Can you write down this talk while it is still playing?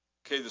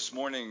Okay, this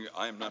morning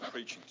I am not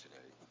preaching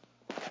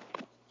today.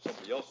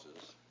 Somebody else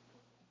is,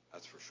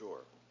 that's for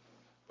sure.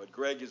 But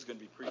Greg is going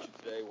to be preaching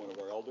today, one of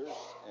our elders.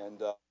 And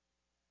the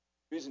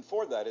reason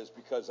for that is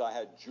because I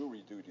had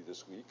jury duty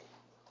this week.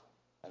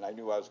 And I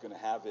knew I was going to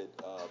have it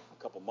a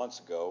couple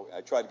months ago.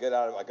 I tried to get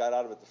out of it. I got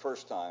out of it the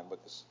first time, but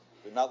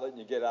they're not letting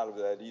you get out of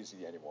it that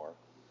easy anymore.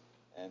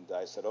 And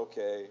I said,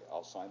 okay,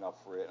 I'll sign up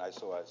for it. And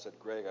so I said,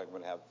 Greg, I'm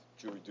going to have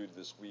jury duty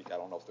this week. I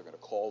don't know if they're going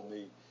to call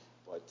me,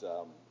 but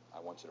I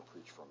want you to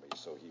preach for me.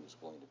 So he was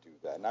willing to do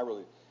that. And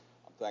I'm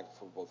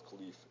thankful for both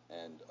Khalif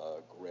and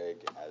Greg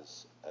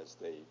as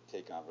they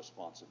take on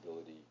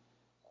responsibility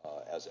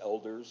as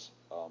elders.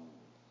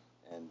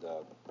 And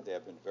they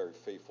have been very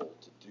faithful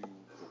to do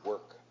the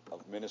work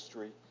of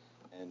ministry.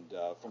 And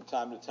from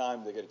time to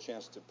time, they get a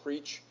chance to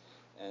preach.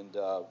 And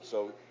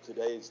so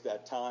today is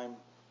that time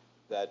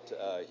that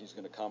he's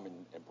going to come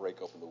and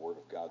break open the Word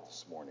of God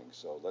this morning.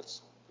 So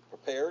let's be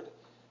prepared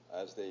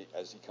as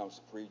he comes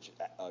to preach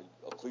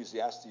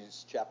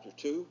Ecclesiastes chapter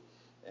 2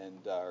 and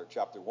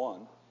chapter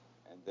 1,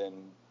 and then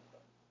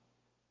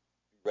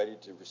be ready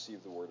to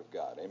receive the Word of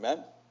God.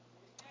 Amen?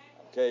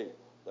 Okay,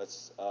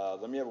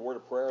 let me have a word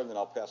of prayer, and then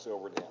I'll pass it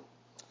over to him.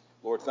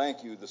 Lord,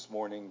 thank you this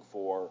morning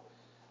for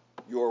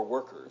your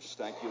workers.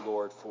 Thank you,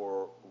 Lord,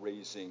 for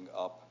raising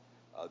up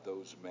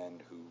those men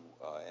who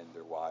and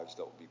their wives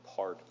that will be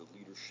part of the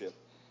leadership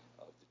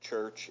of the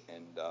church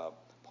and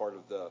part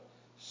of the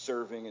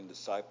serving and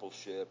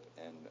discipleship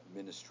and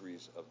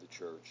ministries of the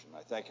church. And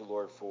I thank you,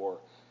 Lord, for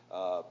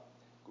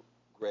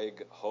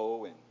Greg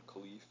Ho and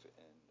Khalif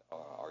and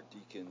our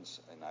deacons.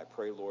 And I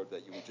pray, Lord,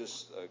 that you would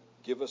just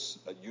give us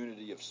a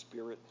unity of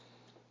spirit,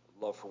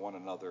 love for one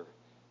another,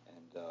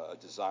 and a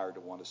desire to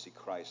want to see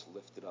Christ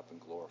lifted up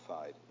and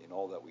glorified in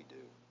all that we do.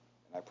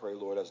 And I pray,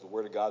 Lord, as the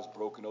Word of God is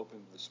broken open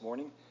this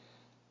morning,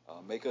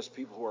 make us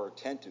people who are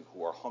attentive,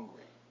 who are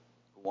hungry,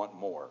 who want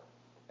more,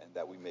 and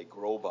that we may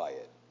grow by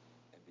it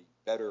and be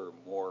better,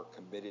 more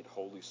committed,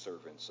 holy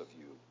servants of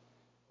you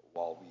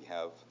while we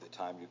have the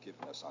time you've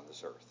given us on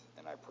this earth.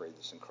 And I pray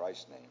this in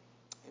Christ's name.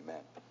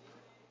 Amen.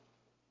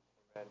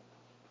 Amen.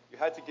 You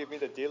had to give me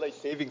the daylight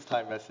savings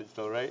time message,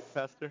 though, right,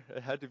 Pastor?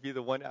 It had to be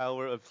the 1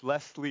 hour of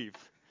less sleep.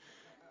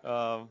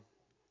 So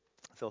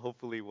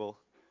hopefully the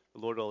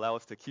Lord will allow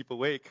us to keep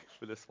awake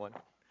for this one.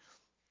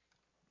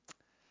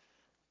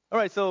 All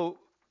right, so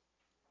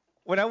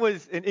when I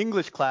was in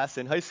English class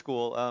in high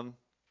school,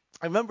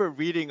 I remember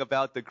reading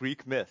about the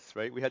Greek myths,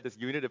 right? We had this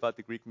unit about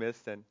the Greek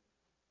myths, and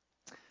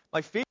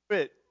my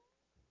favorite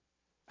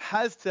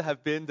has to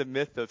have been the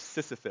myth of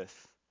Sisyphus.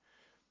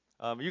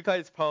 You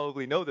guys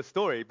probably know the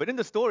story, but in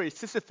the story,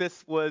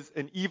 Sisyphus was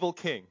an evil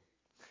king.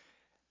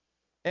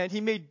 And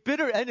he made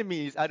bitter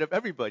enemies out of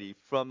everybody,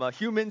 from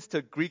humans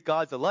to Greek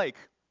gods alike.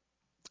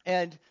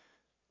 And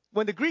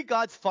when the Greek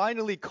gods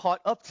finally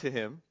caught up to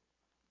him,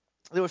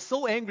 they were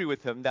so angry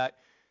with him that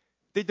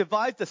they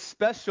devised a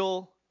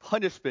special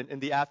punishment in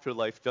the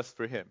afterlife just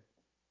for him.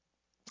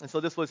 And so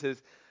this was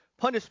his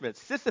punishment.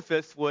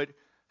 Sisyphus would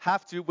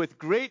have to, with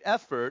great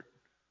effort,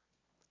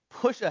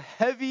 push a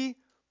heavy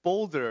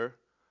boulder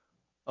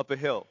up a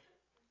hill.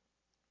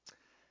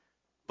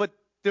 But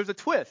there's a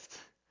twist,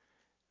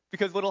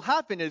 because what will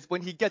happen is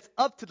when he gets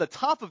up to the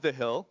top of the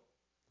hill,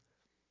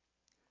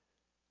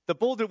 the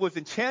boulder was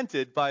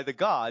enchanted by the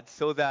gods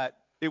so that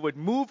it would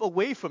move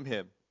away from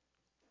him.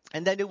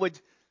 And then it would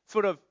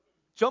sort of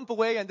jump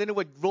away, and then it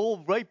would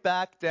roll right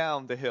back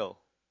down the hill.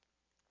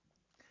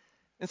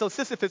 And so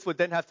Sisyphus would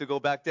then have to go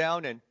back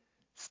down and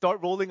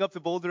start rolling up the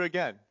boulder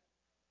again,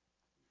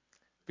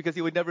 because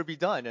he would never be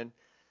done. And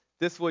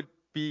this would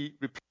be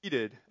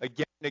repeated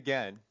again and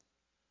again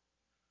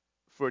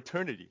for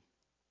eternity.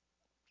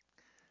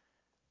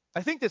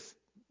 I think this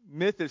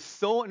myth is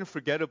so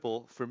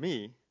unforgettable for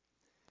me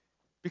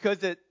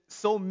because it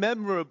so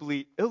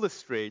memorably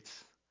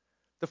illustrates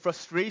the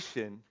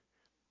frustration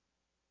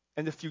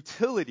and the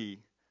futility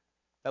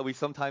that we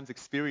sometimes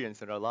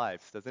experience in our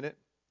lives, doesn't it?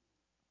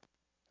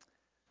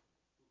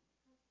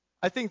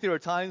 I think there are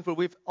times where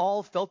we've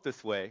all felt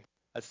this way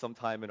at some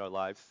time in our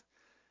lives.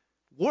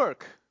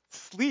 Work,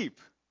 sleep,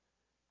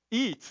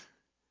 eat,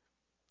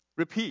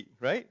 repeat,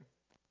 right?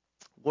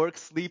 Work,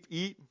 sleep,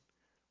 eat,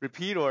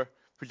 repeat, or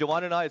for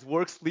Joanna and I, it's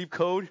work, sleep,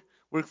 code,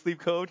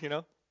 you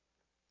know?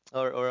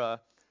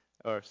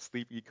 Or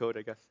sleep, eat, code,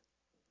 I guess.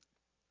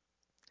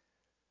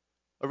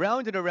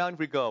 Around and around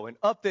we go, and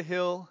up the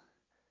hill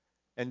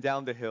and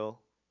down the hill.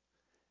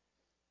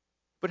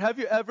 But have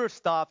you ever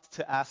stopped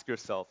to ask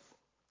yourself,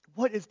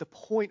 what is the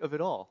point of it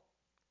all?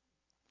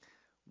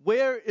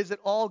 Where is it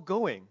all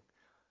going?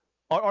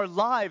 Are our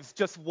lives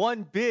just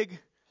one big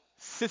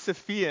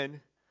Sisyphean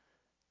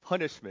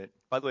punishment?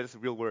 By the way, that's a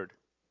real word.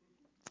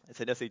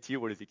 It's an SAT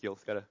word, Ezekiel.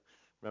 Got to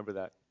remember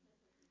that.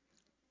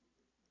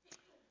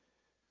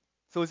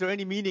 So is there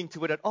any meaning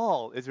to it at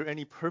all? Is there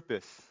any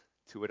purpose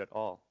to it at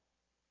all?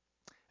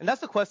 And that's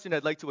the question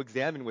I'd like to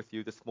examine with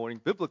you this morning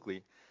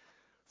biblically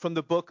from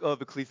the book of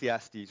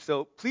Ecclesiastes.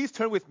 So please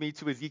turn with me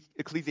to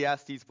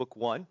Ecclesiastes book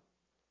 1,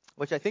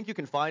 which I think you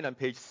can find on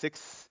page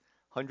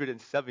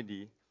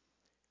 670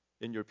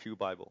 in your Pew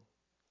Bible.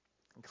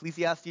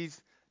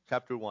 Ecclesiastes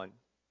chapter 1.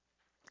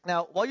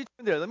 Now, while you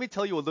turn there, let me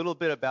tell you a little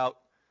bit about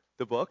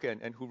the book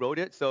and who wrote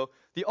it. So,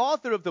 the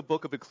author of the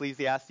book of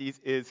Ecclesiastes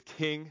is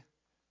King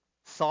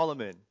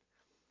Solomon,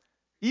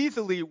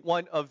 easily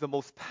one of the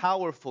most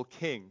powerful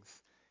kings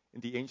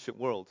in the ancient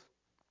world.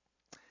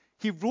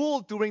 He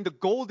ruled during the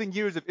golden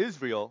years of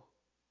Israel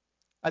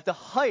at the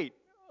height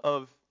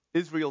of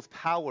Israel's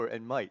power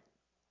and might.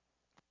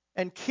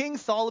 And King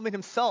Solomon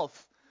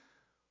himself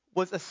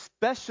was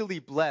especially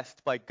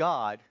blessed by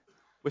God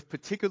with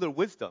particular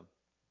wisdom.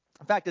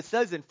 In fact, it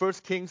says in 1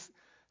 Kings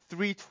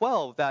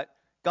 3:12 that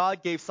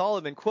God gave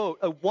Solomon, quote,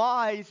 a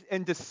wise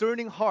and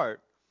discerning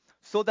heart,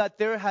 so that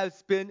there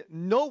has been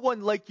no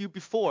one like you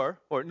before,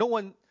 or no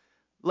one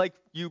like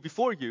you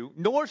before you,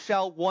 nor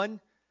shall one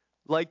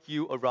like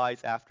you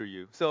arise after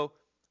you. So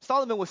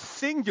Solomon was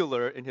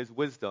singular in his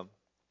wisdom.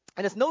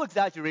 And it's no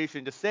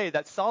exaggeration to say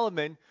that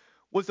Solomon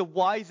was the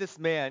wisest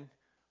man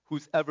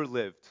who's ever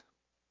lived.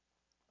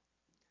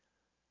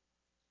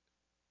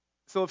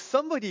 So if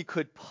somebody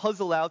could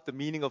puzzle out the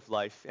meaning of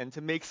life and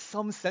to make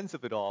some sense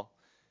of it all,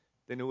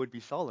 then it would be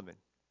Solomon.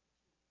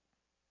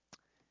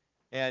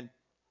 And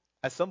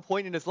at some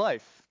point in his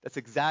life, that's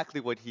exactly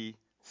what he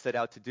set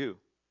out to do.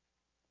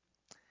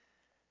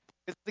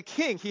 As the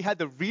king, he had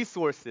the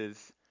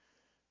resources,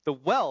 the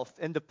wealth,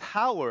 and the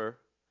power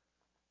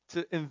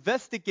to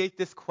investigate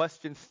this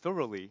question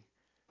thoroughly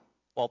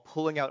while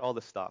pulling out all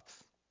the stops.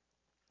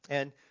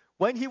 And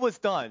when he was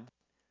done,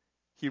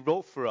 he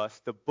wrote for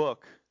us the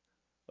book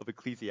of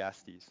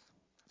Ecclesiastes.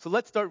 So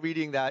let's start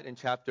reading that in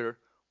chapter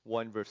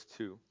 1, verse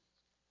 2.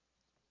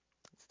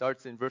 It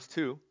starts in verse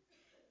 2.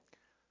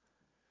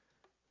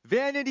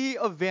 Vanity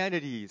of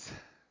vanities,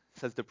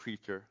 says the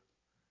preacher.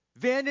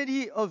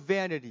 Vanity of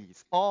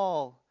vanities,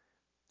 all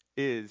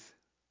is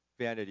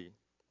vanity.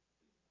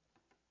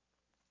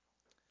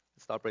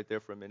 Stop right there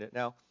for a minute.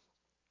 Now,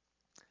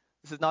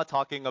 this is not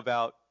talking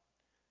about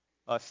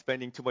us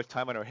spending too much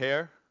time on our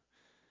hair.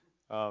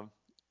 Some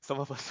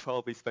of us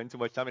probably spend too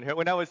much time on hair.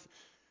 When I was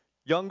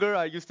younger,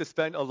 I used to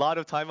spend a lot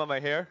of time on my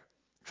hair,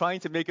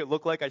 trying to make it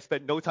look like I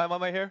spent no time on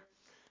my hair.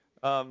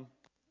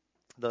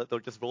 They'll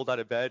just rolled out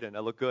of bed and I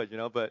look good,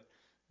 But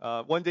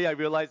one day I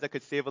realized I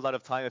could save a lot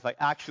of time if I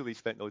actually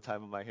spent no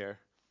time on my hair.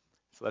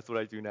 So that's what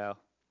I do now.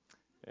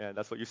 And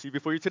that's what you see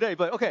before you today.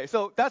 But okay,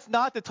 so that's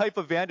not the type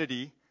of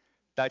vanity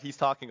that he's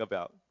talking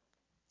about.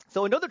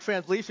 So another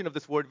translation of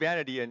this word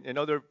vanity in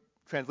other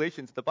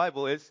translations of the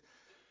Bible is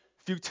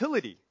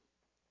futility.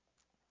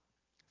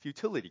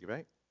 Futility,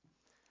 right?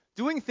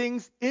 Doing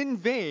things in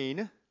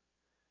vain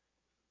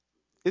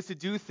is to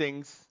do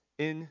things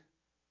in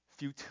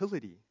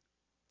futility.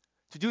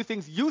 To do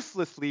things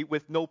uselessly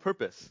with no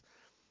purpose.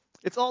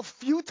 It's all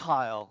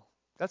futile.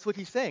 That's what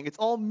he's saying. It's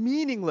all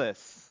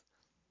meaningless.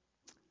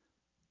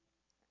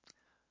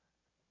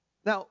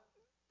 Now,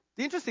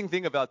 the interesting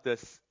thing about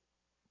this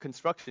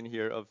construction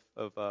here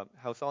of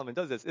how Solomon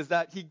does this is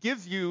that he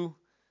gives you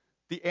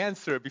the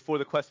answer before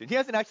the question. He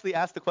hasn't actually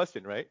asked the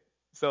question, right?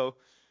 So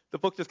the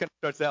book just kind of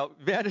starts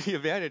out, vanity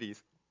of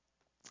vanities.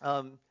 It's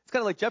kind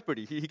of like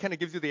Jeopardy. He kind of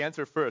gives you the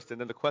answer first and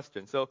then the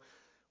question. So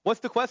what's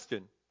the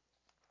question?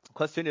 The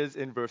question is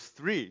in verse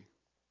 3.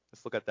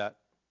 Let's look at that.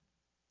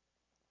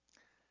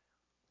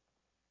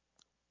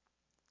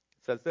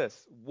 It says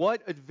this,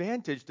 what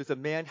advantage does a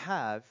man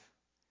have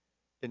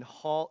in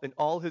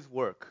all his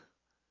work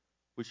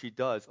which he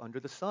does under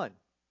the sun?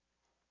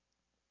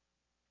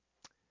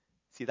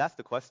 See, that's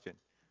the question.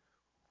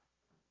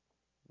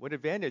 What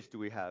advantage do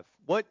we have?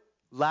 What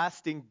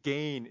lasting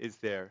gain is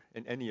there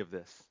in any of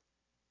this?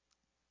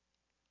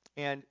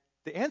 And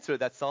the answer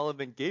that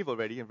Solomon gave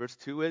already in verse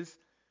 2 is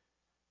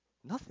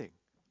nothing.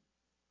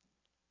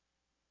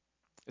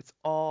 It's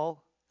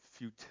all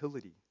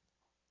futility.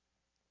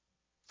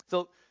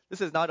 So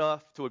this is not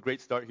off to a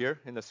great start here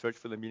in the search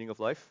for the meaning of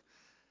life.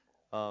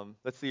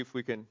 Let's see if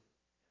we can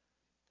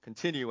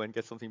continue and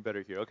get something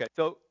better here. Okay,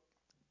 so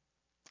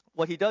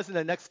what he does in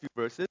the next few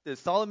verses is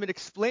Solomon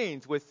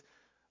explains with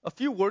a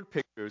few word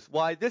pictures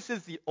why this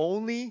is the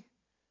only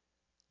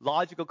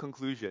logical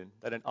conclusion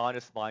that an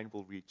honest mind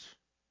will reach.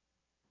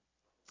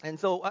 And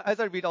so as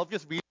I read, I'll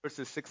just read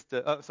verses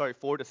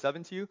 4 to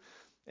 7 to you,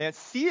 and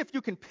see if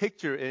you can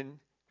picture in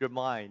your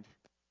mind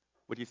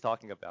what he's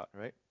talking about,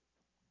 right?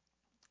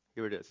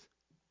 Here it is.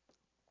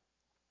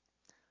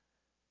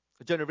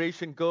 A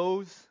generation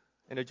goes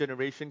and a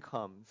generation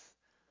comes,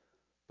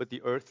 but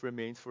the earth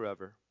remains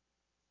forever.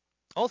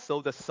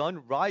 Also, the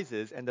sun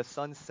rises and the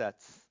sun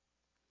sets,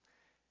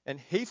 and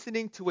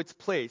hastening to its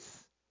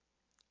place,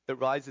 it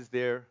rises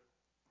there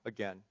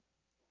again.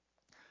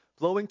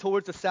 Blowing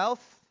towards the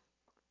south,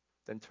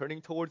 then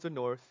turning towards the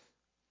north,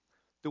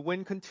 the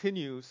wind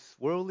continues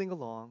swirling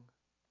along,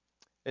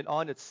 and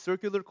on its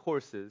circular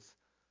courses,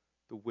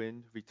 the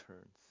wind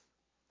returns.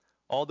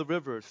 All the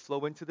rivers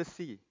flow into the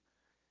sea,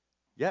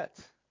 yet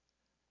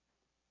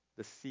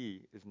the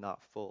sea is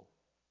not full.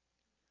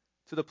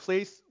 To the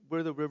place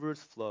where the rivers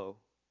flow,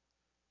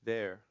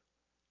 there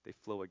they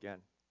flow again.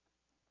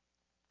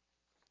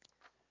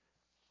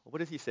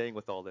 What is he saying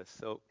with all this?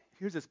 So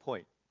here's his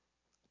point.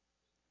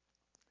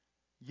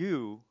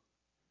 you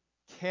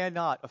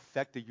cannot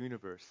affect the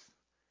universe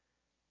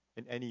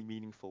in any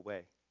meaningful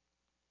way.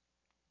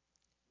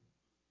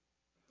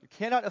 You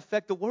cannot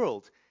affect the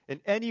world in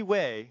any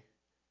way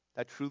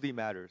that truly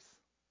matters.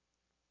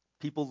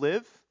 People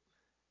live,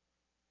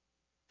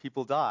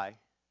 people die,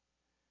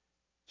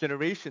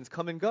 generations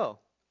come and go.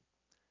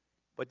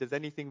 But does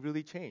anything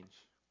really change?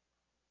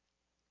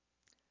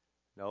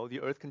 No,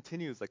 the earth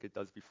continues like it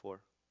does before.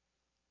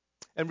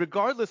 And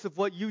regardless of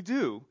what you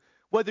do,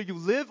 whether you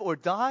live or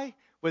die,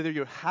 whether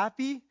you're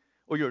happy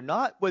or you're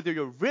not, whether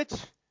you're rich,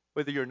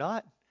 whether you're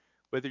not,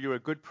 whether you're a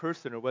good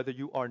person or whether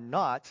you are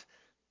not,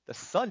 the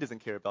sun doesn't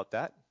care about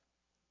that.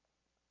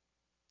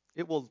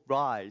 It will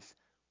rise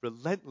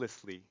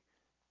relentlessly,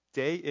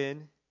 day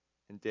in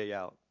and day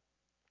out.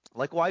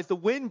 Likewise, the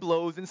wind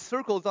blows in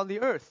circles on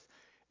the earth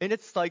in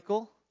its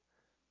cycle,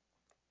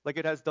 like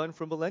it has done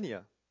for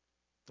millennia.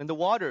 And the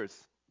waters,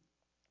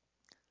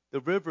 the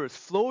rivers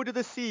flow to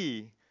the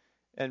sea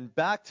and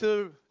back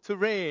to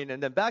rain,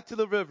 and then back to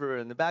the river,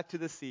 and then back to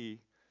the sea.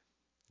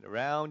 And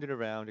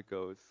around it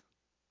goes.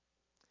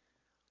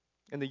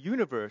 And the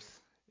universe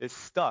is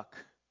stuck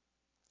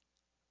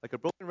like a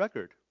broken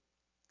record,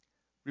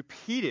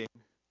 repeating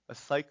a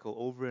cycle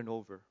over and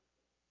over.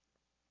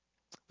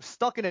 We're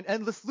stuck in an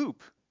endless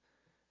loop,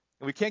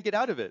 and we can't get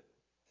out of it.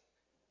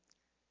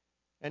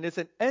 And it's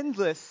an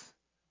endless,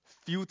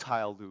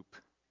 futile loop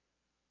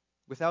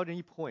without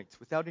any point,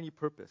 without any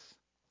purpose.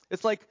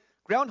 It's like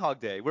Groundhog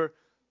Day. We're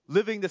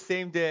living the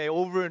same day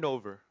over and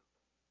over.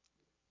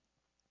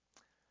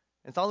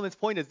 And Solomon's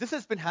point is this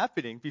has been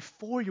happening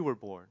before you were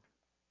born.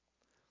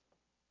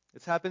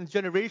 It's happened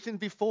generations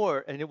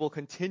before, and it will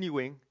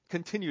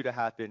continue to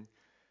happen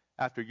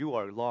after you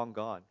are long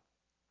gone.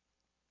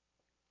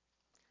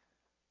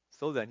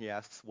 So then he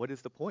asks, what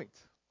is the point?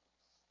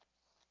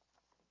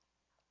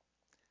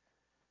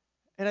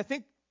 And I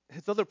think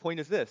his other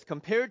point is this.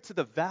 Compared to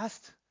the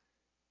vast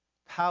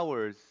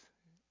powers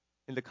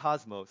in the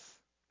cosmos,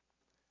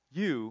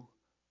 you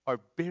are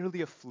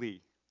barely a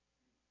flea.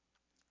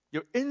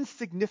 You're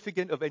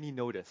insignificant of any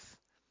notice.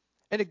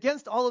 And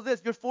against all of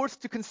this, you're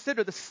forced to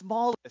consider the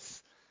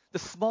smallness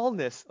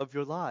of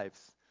your lives.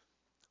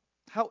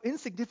 How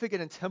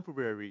insignificant and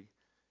temporary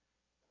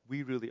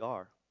we really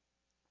are.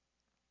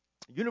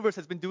 The universe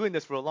has been doing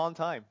this for a long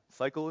time,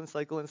 cycle and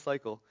cycle and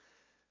cycle.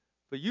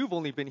 But you've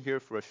only been here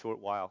for a short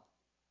while.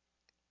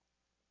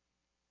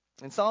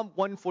 And Psalm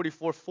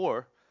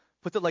 144:4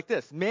 puts it like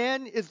this: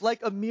 Man is like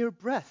a mere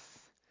breath.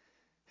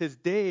 His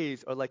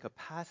days are like a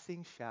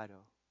passing shadow.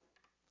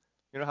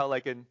 You know how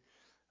like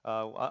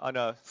on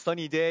a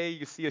sunny day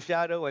you see a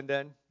shadow and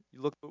then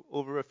you look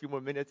over a few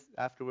more minutes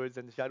afterwards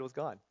and the shadow is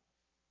gone.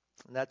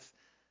 And that's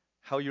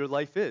how your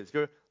life is.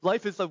 Your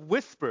life is a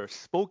whisper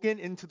spoken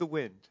into the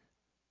wind.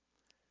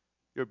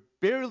 You're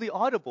barely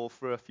audible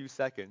for a few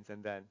seconds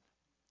and then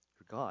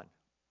you're gone.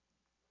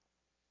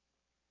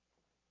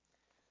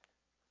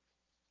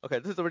 Okay,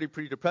 this is already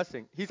pretty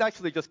depressing. He's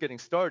actually just getting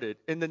started.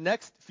 In the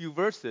next few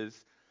verses,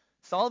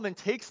 Solomon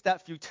takes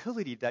that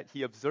futility that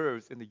he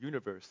observes in the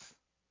universe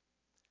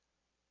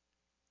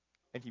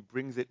and he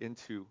brings it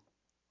into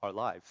our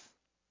lives.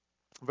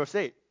 Verse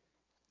 8.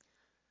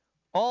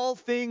 All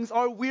things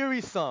are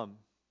wearisome.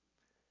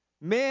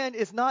 Man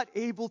is not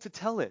able to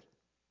tell it.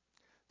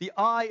 The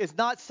eye is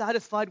not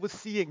satisfied with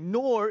seeing,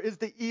 nor is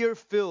the ear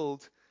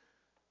filled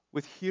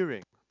with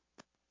hearing.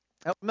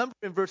 Now remember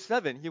in verse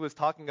 7, he was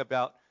talking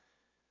about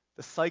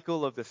the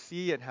cycle of the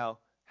sea and how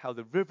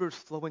the rivers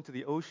flow into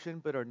the ocean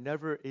but are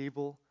never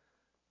able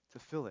to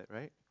fill it,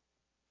 right?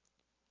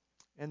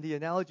 And the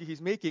analogy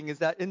he's making is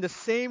that in the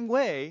same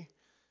way,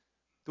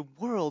 the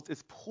world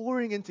is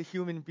pouring into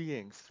human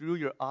beings through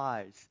your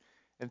eyes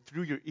and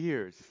through your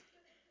ears,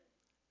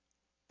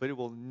 but it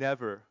will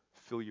never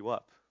fill you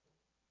up.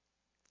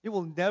 It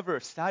will never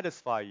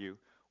satisfy you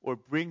or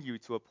bring you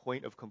to a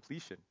point of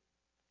completion.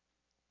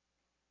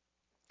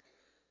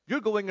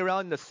 You're going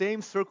around in the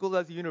same circle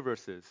as the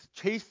universe is,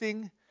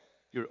 chasing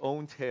your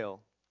own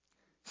tail,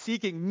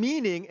 seeking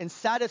meaning and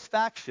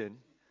satisfaction,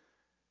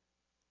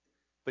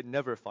 but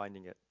never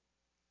finding it.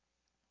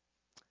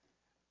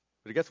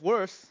 But it gets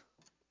worse.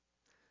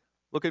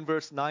 Look in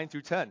verse 9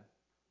 through 10.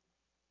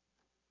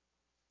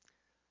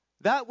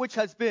 That which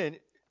has been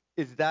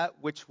is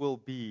that which will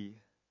be,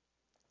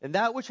 and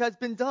that which has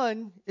been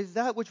done is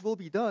that which will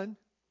be done.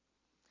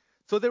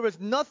 So there is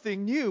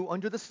nothing new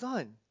under the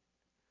sun.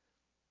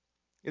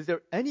 Is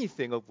there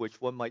anything of which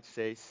one might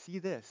say, see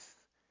this,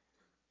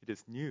 it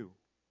is new.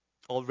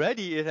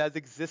 Already it has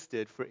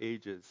existed for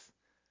ages,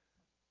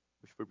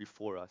 which were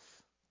before us.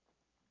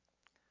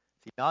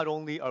 See, not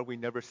only are we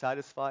never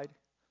satisfied,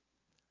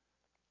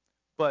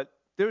 but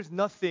there's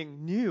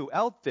nothing new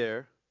out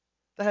there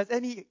that has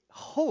any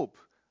hope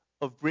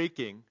of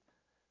breaking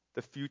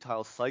the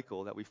futile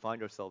cycle that we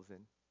find ourselves in.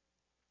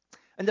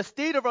 And the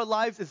state of our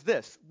lives is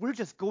this: we're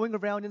just going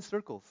around in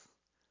circles.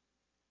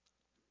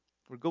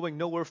 We're going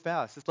nowhere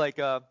fast. It's like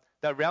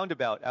that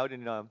roundabout out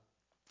in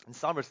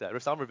Somerset or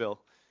Somerville,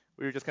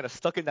 where you're just kind of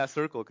stuck in that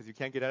circle because you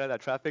can't get out of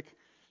that traffic.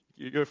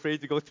 You're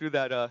afraid to go through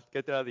that,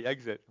 get out of the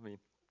exit. I mean,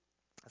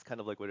 That's kind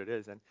of like what it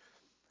is. And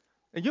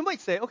you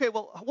might say, okay,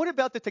 well, what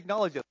about the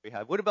technology that we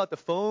have? What about the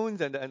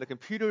phones and the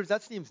computers?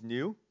 That seems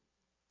new.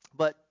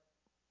 But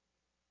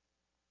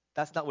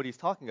that's not what he's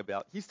talking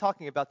about. He's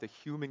talking about the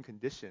human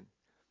condition,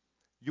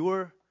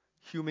 your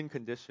human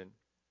condition.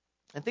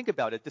 And think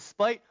about it.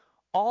 Despite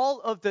all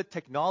of the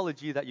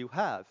technology that you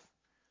have,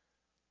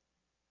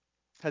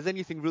 has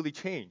anything really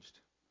changed?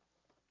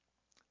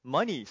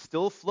 Money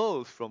still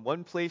flows from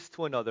one place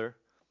to another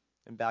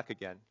and back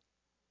again.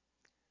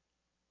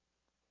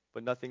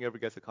 But nothing ever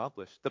gets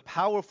accomplished. The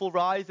powerful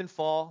rise and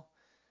fall.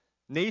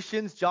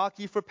 Nations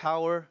jockey for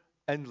power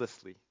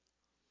endlessly.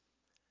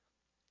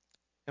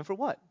 And for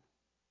what?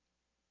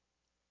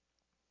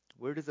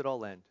 Where does it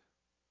all end?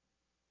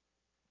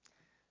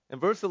 And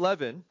verse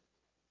 11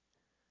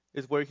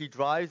 is where he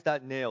drives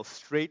that nail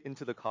straight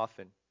into the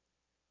coffin.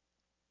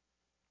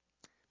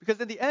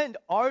 Because in the end,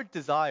 our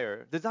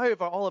desire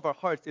of all of our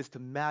hearts is to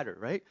matter,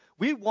 right?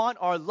 We want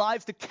our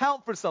lives to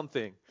count for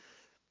something.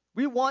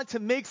 We want to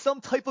make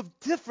some type of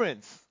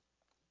difference.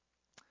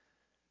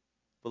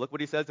 But look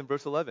what he says in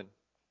verse 11.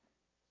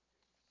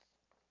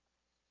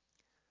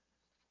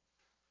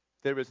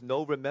 There is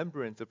no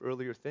remembrance of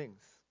earlier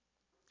things,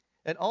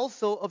 and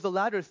also of the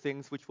latter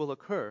things which will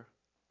occur.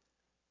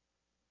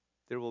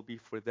 There will be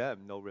for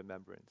them no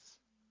remembrance,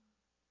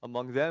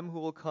 among them who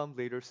will come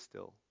later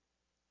still.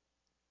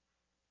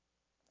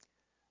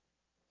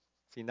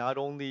 See, not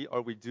only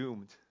are we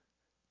doomed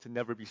to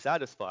never be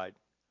satisfied,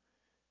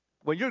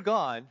 when you're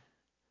gone,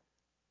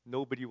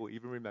 nobody will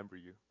even remember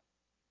you.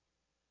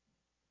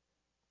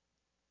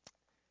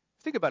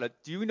 Think about it.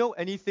 Do you know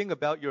anything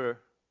about your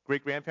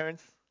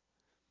great-grandparents?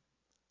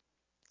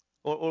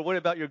 Or what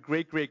about your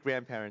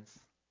great-great-grandparents?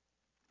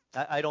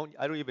 I don't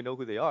even know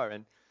who they are.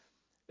 And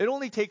it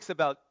only takes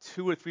about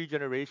 2 or 3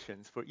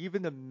 generations for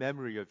even the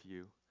memory of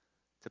you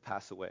to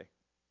pass away.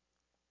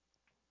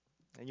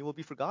 And you will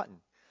be forgotten.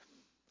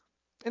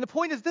 And the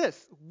point is this: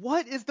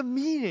 what is the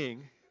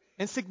meaning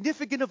and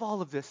significance of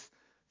all of this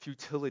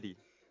futility?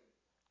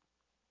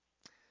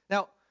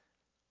 Now,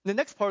 in the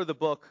next part of the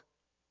book,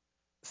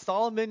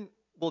 Solomon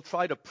will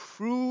try to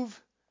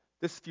prove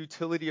this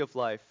futility of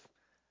life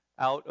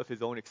out of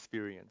his own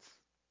experience.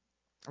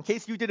 In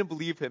case you didn't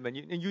believe him and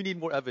you need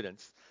more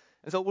evidence.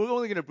 And so we're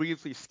only going to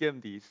briefly skim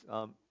these.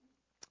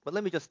 But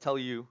let me just tell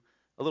you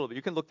a little bit.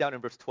 You can look down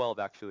in verse 12,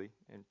 actually,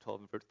 in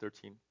 12 and verse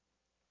 13.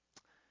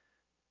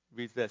 It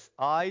reads this: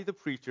 I, the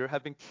preacher,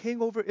 have been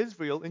king over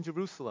Israel in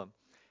Jerusalem,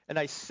 and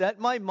I set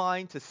my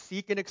mind to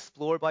seek and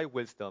explore by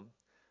wisdom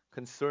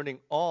concerning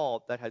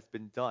all that has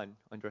been done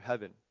under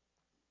heaven.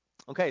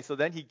 Okay, so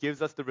then he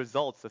gives us the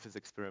results of his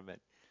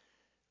experiment.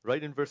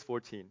 Right in verse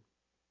 14.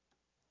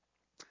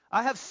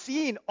 I have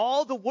seen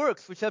all the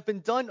works which have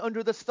been done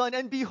under the sun,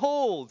 and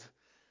behold,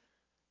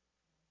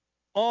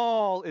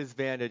 all is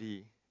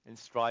vanity and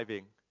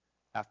striving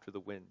after the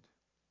wind.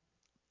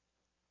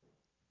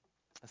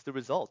 That's the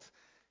result.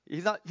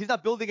 He's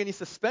not building any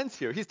suspense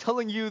here. He's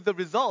telling you the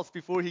results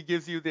before he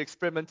gives you the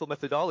experimental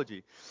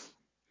methodology.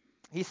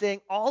 He's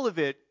saying all of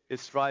it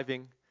is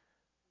striving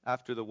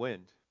after the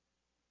wind.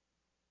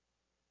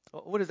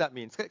 What does that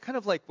mean? It's kind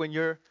of like when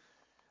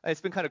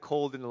it's been kind of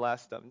cold in the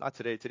last, not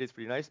today, today's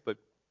pretty nice, but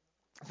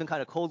it's been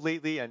kind of cold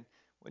lately, and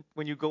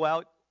when you go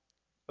out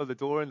of the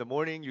door in the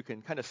morning, you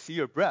can kind of see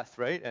your breath,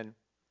 right? And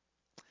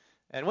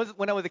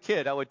when I was a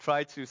kid, I would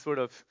try to sort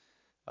of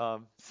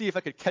see if I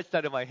could catch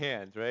that in my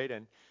hand, right?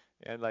 And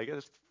like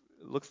it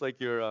looks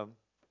like you're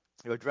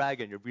a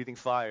dragon, you're breathing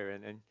fire,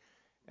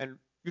 and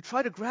you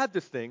try to grab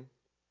this thing,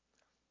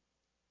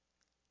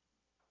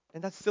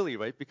 and that's silly,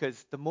 right?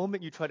 Because the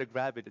moment you try to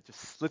grab it, it just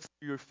slips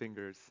through your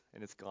fingers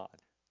and it's gone.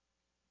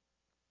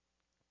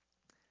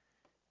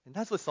 And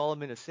that's what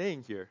Solomon is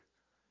saying here.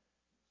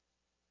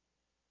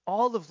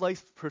 All of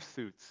life's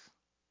pursuits,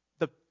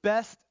 the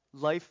best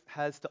life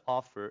has to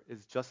offer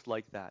is just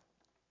like that.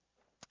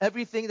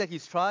 Everything that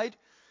he's tried,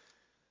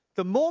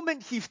 the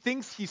moment he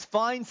thinks he's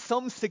found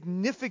some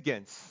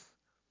significance,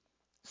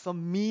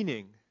 some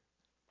meaning,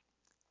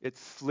 it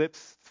slips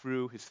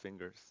through his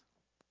fingers.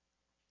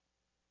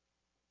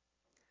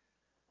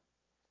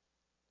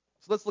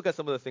 So let's look at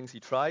some of the things he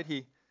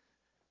tried.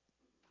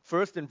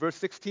 First, in verse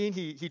 16,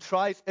 he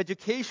tries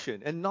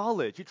education and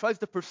knowledge. He tries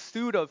the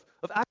pursuit of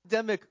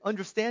academic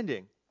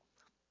understanding.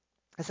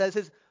 It says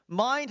his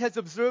mind has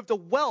observed a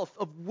wealth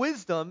of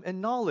wisdom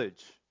and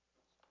knowledge.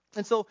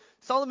 And so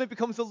Solomon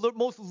becomes the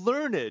most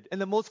learned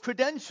and the most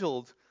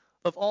credentialed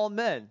of all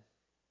men.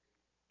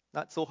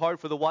 Not so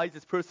hard for the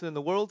wisest person in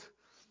the world.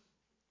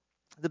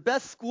 The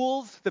best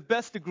schools, the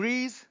best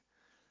degrees.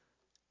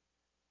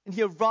 And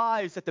he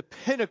arrives at the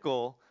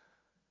pinnacle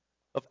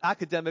of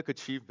academic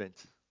achievement.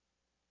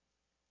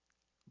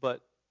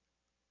 But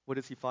what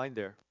does he find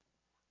there?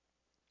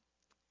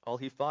 All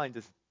he finds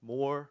is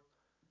more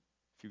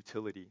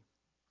futility,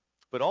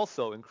 but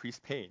also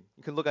increased pain.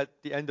 You can look at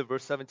the end of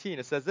verse 17.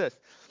 It says this: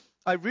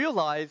 I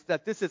realize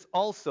that this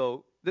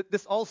also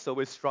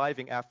is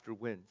striving after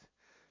wind,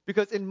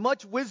 because in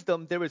much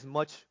wisdom there is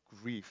much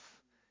grief,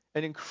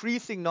 and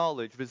increasing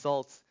knowledge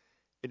results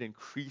in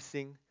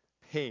increasing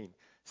pain.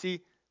 See,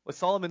 What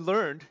Solomon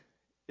learned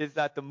is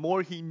that the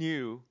more he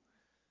knew,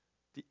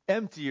 the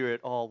emptier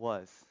it all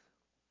was,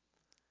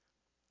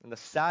 and the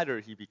sadder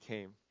he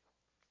became.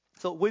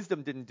 So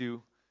wisdom didn't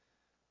do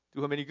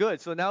him any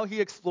good. So now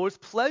he explores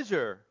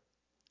pleasure.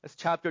 That's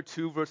chapter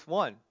 2, verse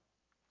 1. You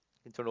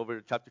can turn over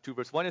to chapter 2,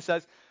 verse 1. It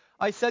says,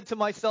 I said to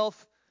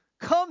myself,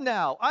 come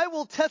now, I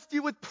will test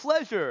you with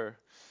pleasure.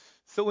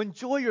 So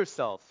enjoy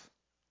yourself.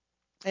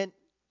 And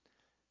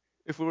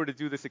if we were to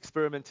do this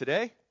experiment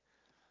today,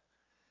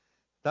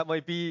 that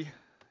might be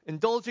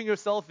indulging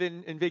yourself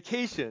in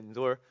vacations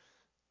or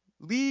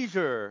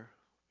leisure,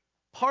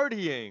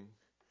 partying,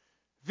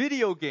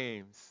 video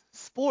games,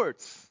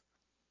 sports.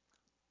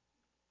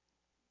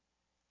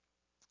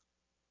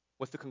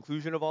 What's the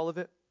conclusion of all of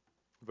it?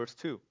 Verse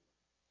 2.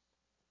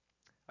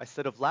 I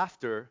said of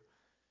laughter,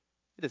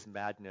 it is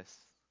madness.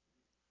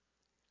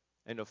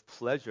 And of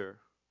pleasure,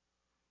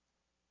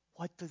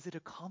 what does it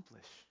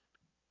accomplish?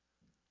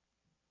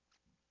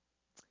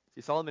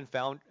 See, Solomon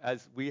found,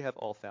 as we have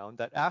all found,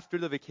 that after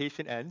the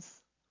vacation ends,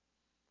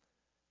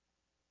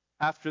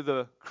 after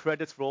the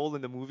credits roll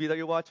in the movie that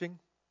you're watching,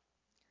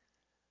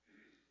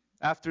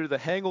 after the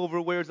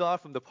hangover wears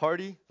off from the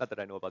party, not that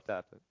I know about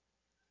that, but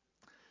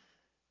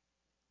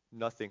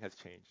nothing has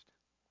changed.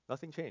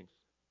 Nothing changed.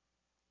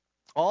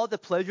 All the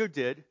pleasure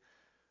did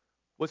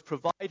was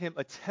provide him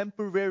a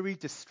temporary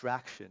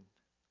distraction.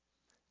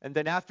 And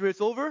then after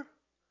it's over,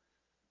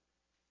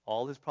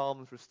 all his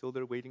problems were still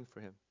there waiting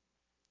for him.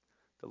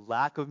 The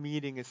lack of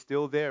meaning is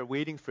still there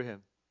waiting for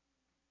him.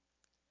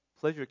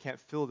 Pleasure can't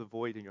fill the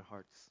void in your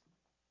hearts.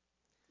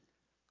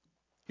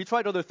 He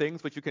tried other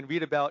things, which you can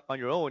read about on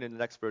your own in the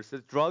next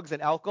verses. Drugs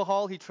and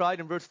alcohol, he tried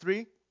in verse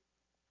 3.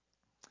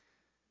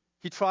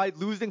 He tried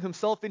losing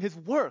himself in his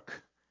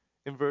work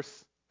in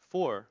verse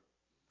 4.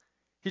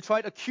 He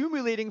tried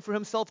accumulating for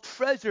himself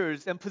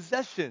treasures and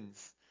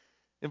possessions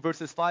in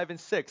verses 5 and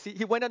 6.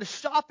 He went on a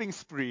shopping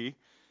spree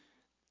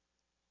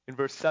in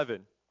verse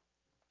 7.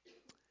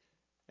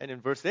 And in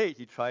verse 8,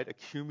 he tried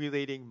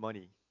accumulating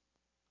money,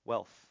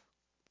 wealth.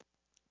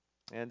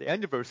 And at the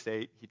end of verse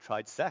 8, he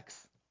tried sex.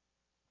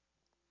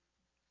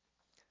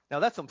 Now,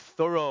 that's some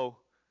thorough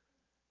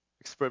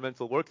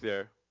experimental work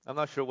there. I'm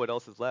not sure what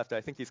else is left. I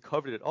think he's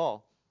covered it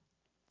all.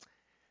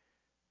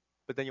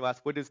 But then you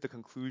ask, what is the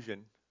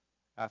conclusion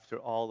after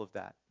all of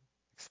that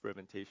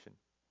experimentation?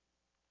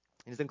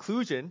 And his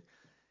conclusion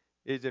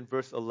is in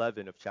verse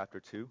 11 of chapter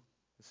 2.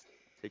 Just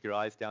take your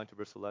eyes down to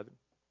verse 11.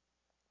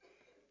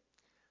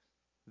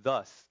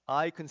 Thus,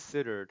 I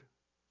considered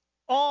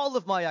all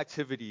of my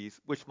activities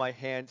which my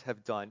hands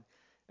have done,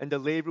 and the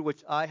labor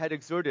which I had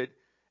exerted,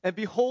 and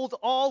behold,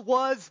 all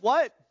was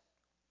what?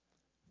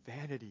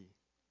 Vanity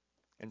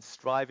and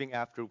striving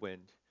after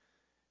wind,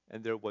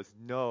 and there was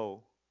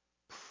no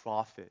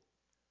profit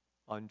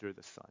under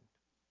the sun.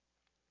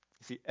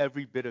 You see,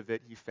 every bit of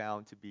it he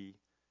found to be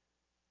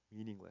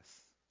meaningless.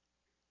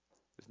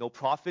 There's no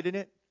profit in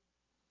it.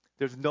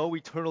 There's no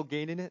eternal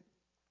gain in it.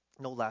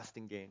 No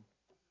lasting gain.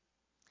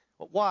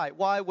 But why?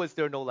 Why was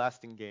there no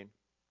lasting gain?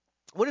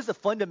 What is the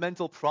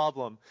fundamental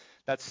problem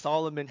that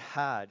Solomon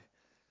had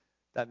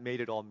that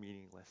made it all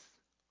meaningless?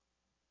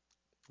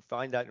 We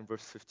find that in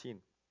verse 15.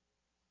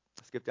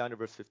 Let's skip down to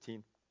verse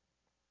 15.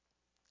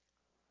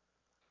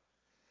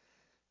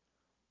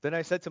 Then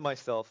I said to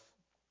myself,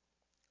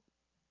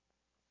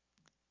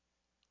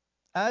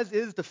 as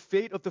is the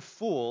fate of the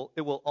fool,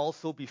 it will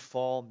also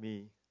befall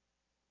me.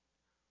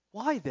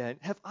 Why then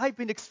have I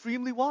been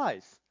extremely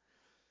wise?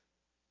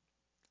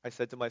 I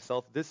said to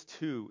myself, this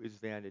too is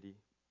vanity.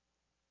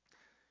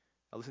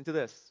 Now listen to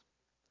this.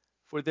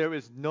 For there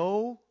is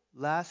no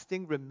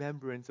lasting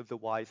remembrance of the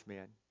wise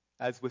man,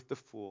 as with the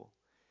fool.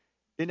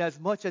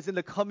 Inasmuch as in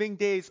the coming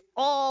days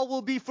all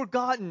will be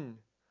forgotten.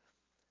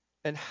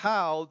 And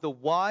how the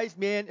wise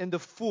man and the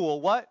fool,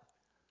 what?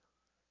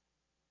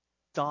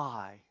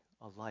 Die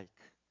alike.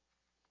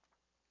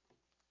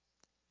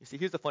 You see,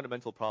 here's the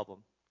fundamental problem.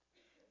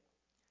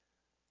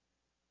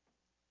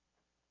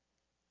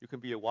 You can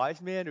be a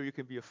wise man or you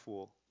can be a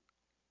fool.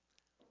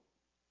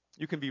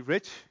 You can be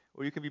rich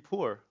or you can be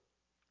poor.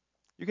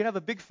 You can have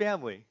a big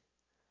family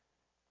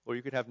or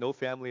you can have no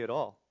family at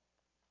all.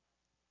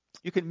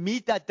 You can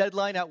meet that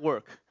deadline at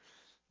work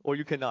or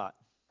you cannot.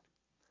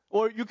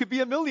 Or you could be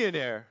a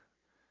millionaire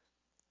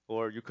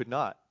or you could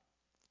not.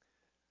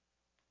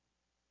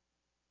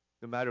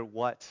 No matter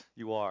what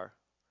you are,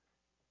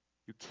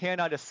 you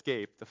cannot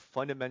escape the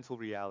fundamental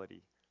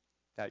reality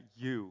that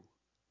you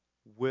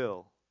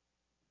will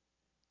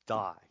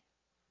die.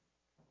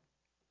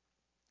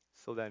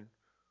 So then,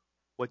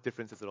 what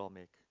difference does it all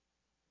make?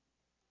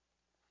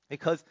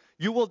 Because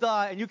you will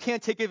die and you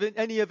can't take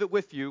any of it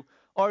with you,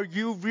 are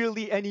you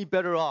really any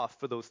better off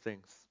for those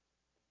things?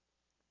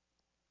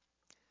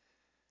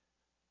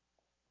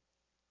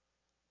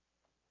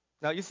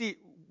 Now, you see,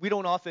 we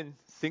don't often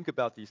think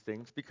about these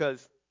things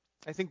because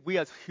I think we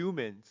as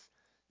humans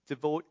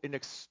devote an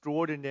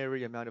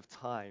extraordinary amount of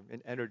time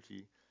and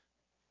energy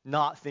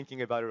not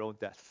thinking about our own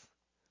death.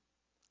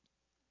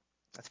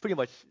 That's pretty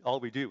much all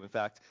we do, in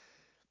fact.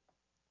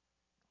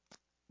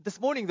 This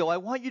morning, though, I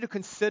want you to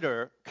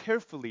consider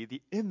carefully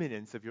the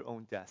imminence of your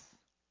own death.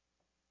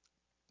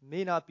 It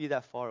may not be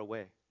that far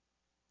away.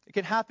 It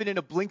can happen in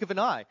a blink of an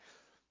eye.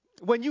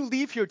 When you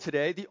leave here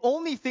today, the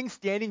only thing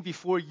standing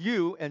before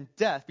you and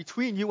death,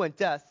 between you and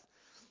death,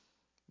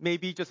 may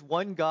be just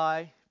one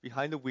guy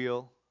behind the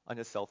wheel on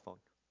his cell phone.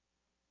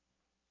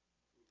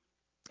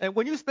 And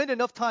when you spend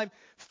enough time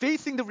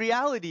facing the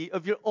reality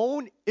of your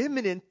own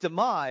imminent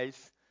demise,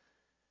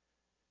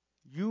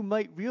 you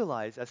might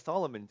realize, as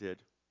Solomon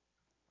did,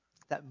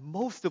 that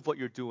most of what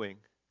you're doing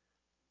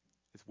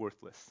is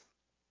worthless.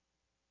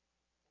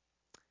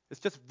 It's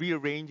just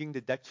rearranging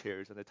the deck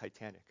chairs on the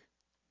Titanic.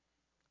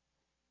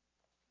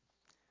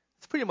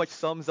 This pretty much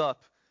sums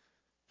up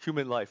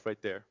human life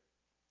right there.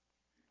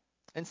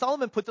 And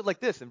Solomon puts it like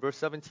this in verse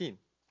 17.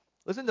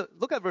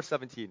 Look at verse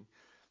 17.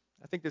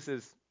 I think this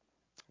is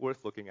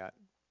worth looking at.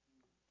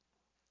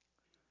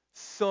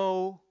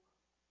 So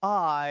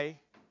I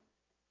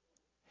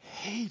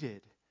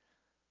hated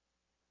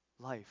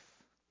life,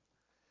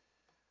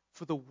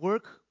 for the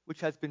work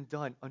which has been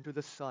done under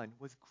the sun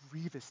was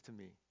grievous to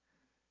me,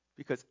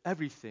 because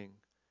everything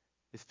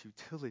is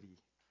futility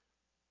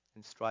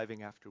and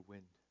striving after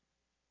wind.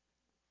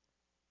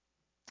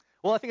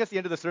 Well, I think that's the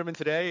end of the sermon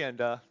today, and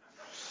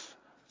let's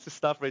just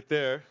stop right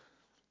there.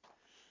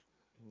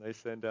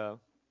 Nice and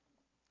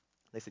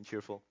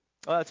cheerful.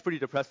 Oh, that's pretty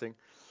depressing.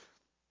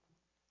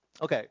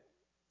 Okay,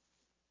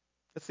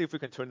 let's see if we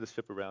can turn this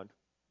ship around.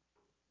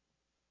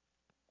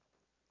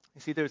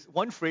 You see, there's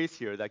one phrase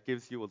here that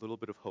gives you a little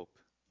bit of hope.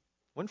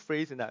 One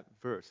phrase in that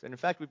verse. And in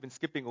fact, we've been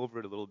skipping over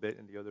it a little bit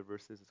in the other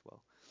verses as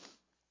well.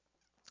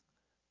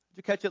 Did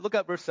you catch it? Look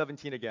at verse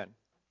 17 again.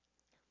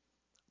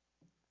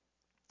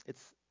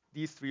 It's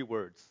these three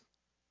words.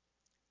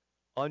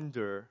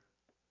 Under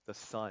the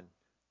sun.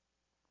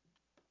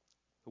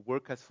 The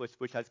work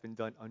which has been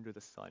done under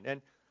the sun.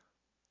 And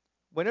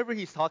whenever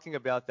he's talking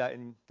about that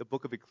in the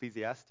book of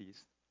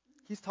Ecclesiastes,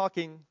 he's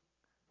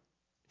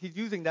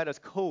using that as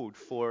code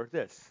for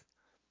this.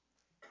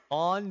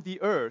 On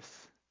the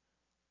earth,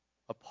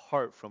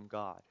 apart from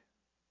God.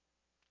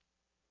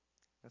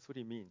 That's what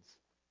he means.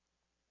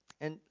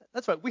 And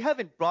that's right, we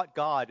haven't brought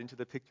God into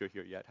the picture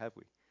here yet, have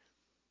we?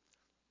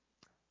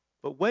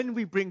 But when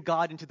we bring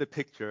God into the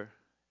picture,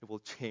 it will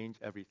change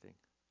everything.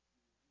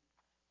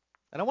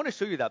 And I want to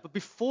show you that. But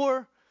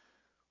before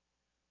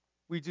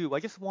we do, I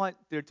just want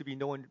there to be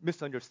no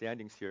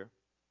misunderstandings here.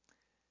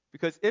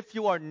 Because if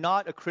you are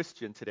not a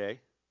Christian today,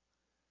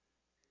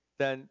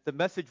 then the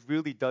message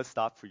really does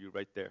stop for you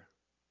right there.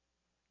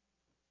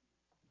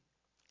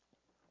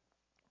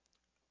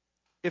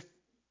 If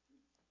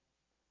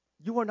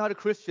you are not a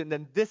Christian,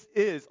 then this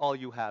is all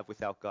you have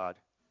without God.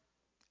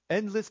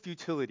 Endless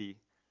futility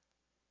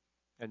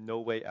and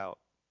no way out.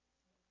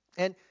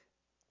 And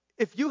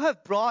if you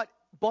have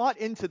bought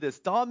into this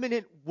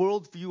dominant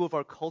worldview of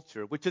our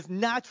culture, which is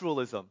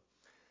naturalism,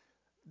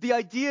 the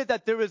idea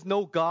that there is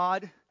no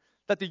God,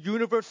 that the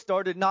universe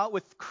started not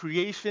with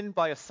creation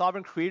by a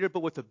sovereign creator,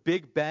 but with a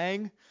big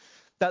bang,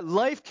 that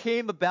life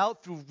came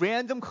about through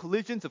random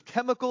collisions of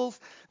chemicals,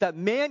 that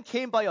man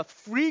came by a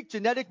freak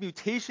genetic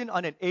mutation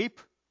on an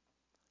ape,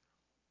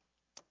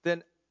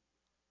 then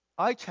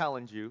I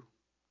challenge you,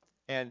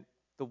 and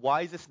the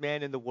wisest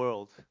man in the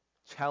world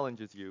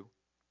challenges you,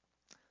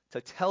 to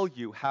tell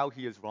you how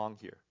he is wrong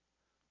here.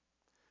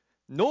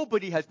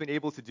 Nobody has been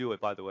able to do it,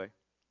 by the way.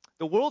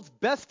 The world's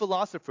best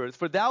philosophers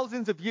for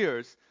thousands of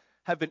years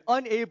have been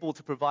unable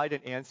to provide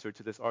an answer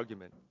to this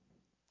argument.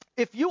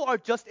 If you are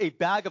just a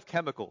bag of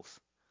chemicals,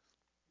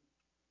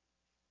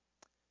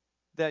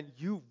 then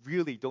you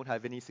really don't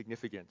have any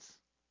significance,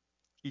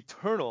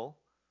 eternal,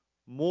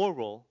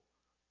 moral,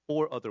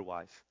 or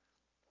otherwise.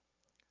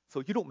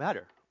 So you don't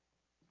matter.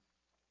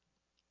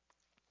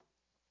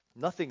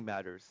 Nothing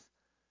matters,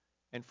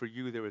 and for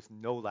you there is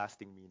no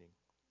lasting meaning.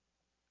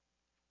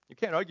 You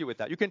can't argue with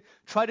that. You can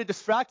try to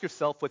distract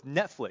yourself with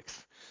Netflix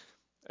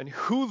and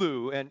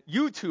Hulu and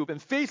YouTube and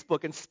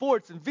Facebook and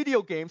sports and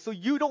video games so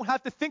you don't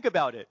have to think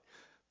about it.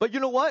 But you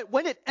know what?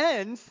 When it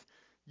ends,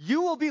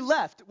 you will be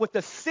left with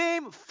the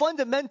same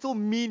fundamental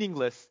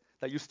meaningless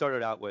that you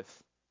started out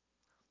with.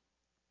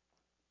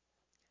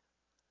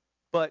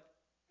 But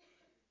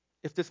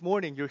if this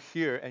morning you're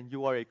here and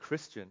you are a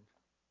Christian,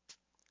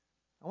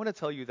 I want to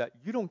tell you that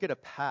you don't get a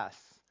pass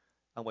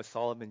on what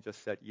Solomon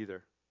just said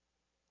either.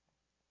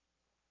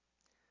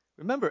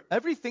 Remember,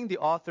 everything the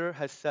author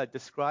has said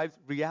describes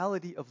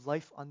reality of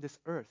life on this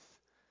earth,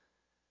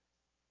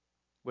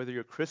 whether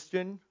you're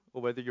Christian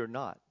or whether you're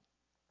not.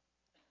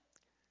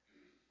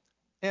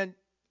 And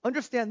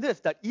understand this,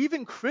 that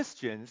even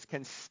Christians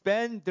can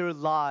spend their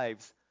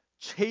lives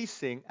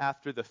chasing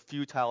after the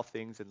futile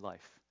things in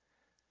life.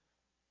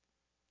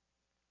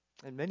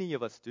 And many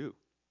of us do.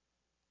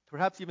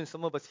 Perhaps even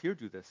some of us here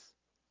do this.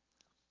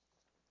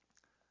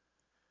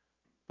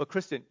 But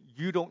Christian,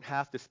 you don't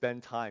have to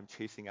spend time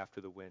chasing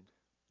after the wind.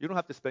 You don't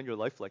have to spend your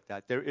life like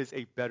that. There is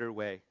a better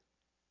way.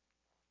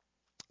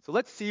 So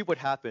let's see what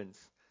happens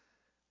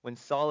when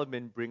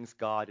Solomon brings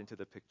God into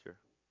the picture.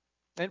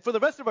 And for the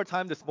rest of our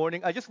time this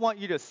morning, I just want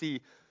you to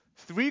see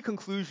three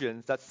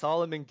conclusions that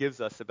Solomon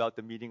gives us about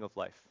the meaning of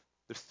life.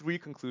 There's three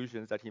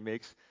conclusions that he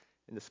makes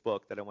in this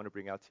book that I want to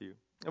bring out to you.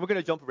 And we're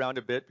going to jump around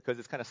a bit because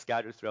it's kind of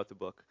scattered throughout the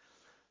book.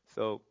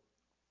 So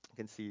you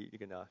can see, you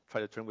can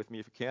try to turn with me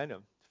if you can. If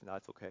not,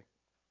 it's okay.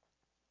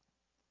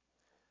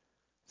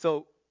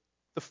 So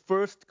the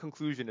first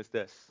conclusion is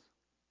this: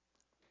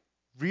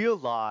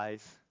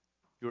 realize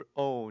your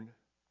own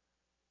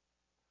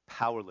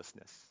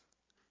powerlessness.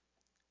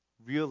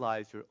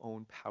 Realize your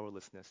own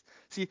powerlessness.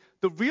 See,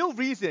 the real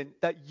reason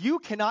that you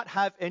cannot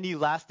have any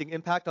lasting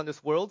impact on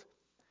this world,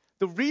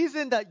 the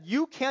reason that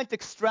you can't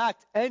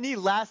extract any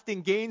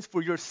lasting gains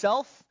for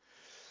yourself,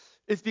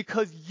 is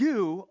because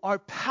you are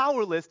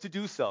powerless to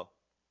do so.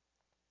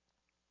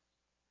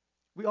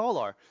 We all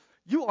are.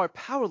 You are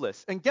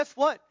powerless. And guess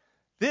what?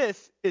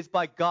 This is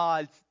by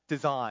God's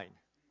design.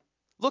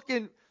 Look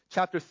in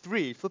chapter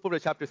 3. Flip over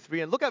to chapter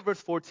 3 and look at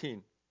verse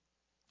 14.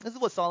 This is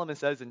what Solomon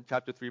says in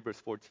chapter 3, verse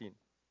 14.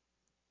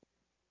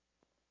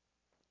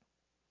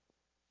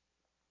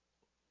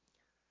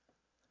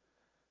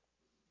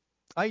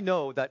 I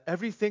know that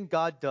everything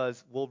God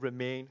does will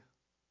remain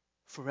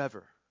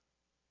forever.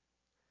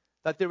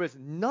 That there is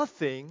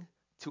nothing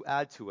to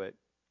add to it,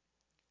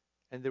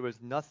 and there is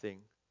nothing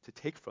to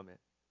take from it.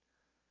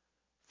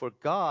 For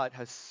God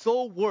has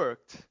so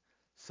worked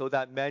so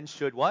that men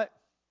should what?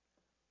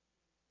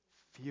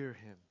 Fear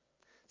him.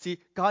 See,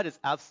 God is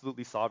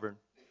absolutely sovereign.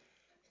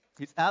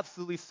 He's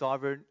absolutely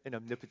sovereign and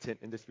omnipotent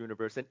in this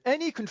universe. And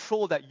any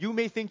control that you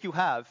may think you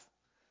have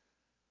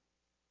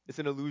is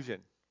an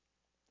illusion.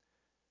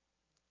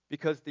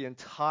 Because the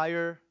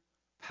entire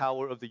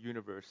power of the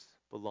universe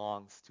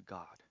belongs to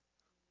God.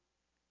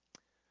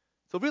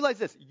 So realize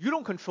this: you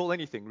don't control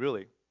anything,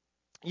 really.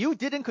 You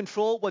didn't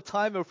control what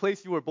time or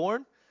place you were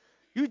born.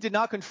 You did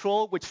not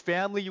control which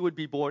family you would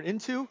be born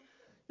into.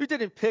 You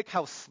didn't pick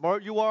how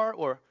smart you are,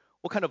 or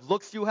what kind of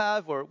looks you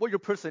have, or what your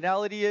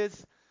personality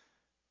is,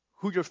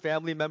 who your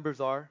family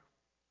members are.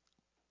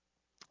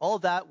 All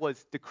that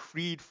was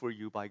decreed for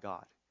you by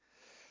God.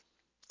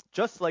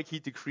 Just like he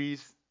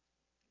decrees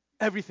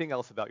everything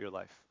else about your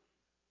life.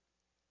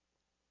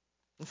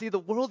 And see, the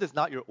world is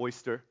not your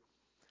oyster.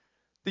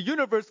 The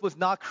universe was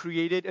not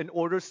created in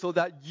order so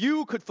that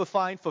you could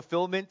find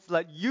fulfillment, so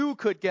that you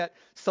could get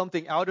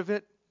something out of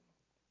it.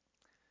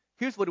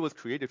 Here's what it was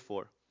created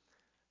for.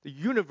 The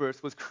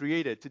universe was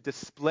created to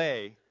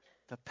display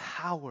the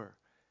power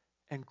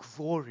and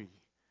glory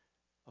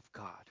of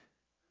God.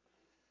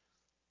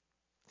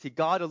 See,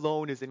 God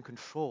alone is in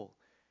control.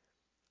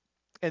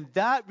 And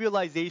that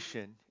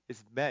realization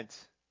is meant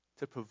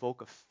to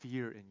provoke a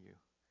fear in you,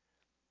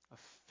 a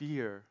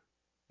fear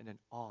and an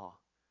awe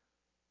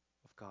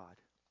of God.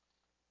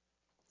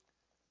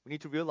 We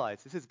need to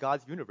realize this is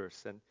God's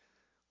universe, and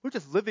we're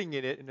just living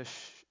in it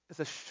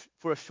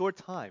for a short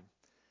time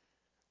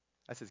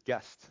as his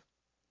guest.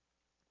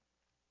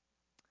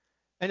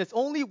 And it's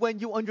only when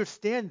you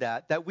understand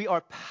that we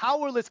are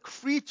powerless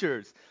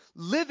creatures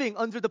living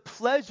under the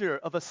pleasure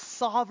of a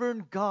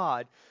sovereign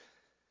God.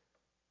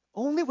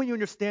 Only when you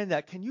understand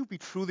that can you be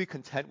truly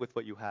content with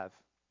what you have.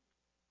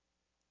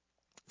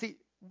 See,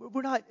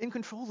 we're not in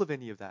control of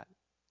any of that.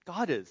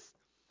 God is.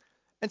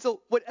 And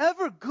so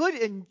whatever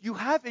good you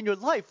have in your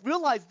life,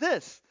 realize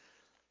this: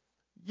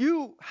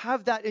 you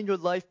have that in your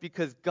life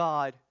because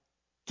God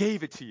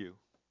gave it to you.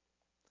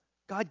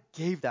 God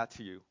gave that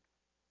to you.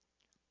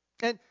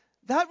 And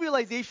that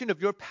realization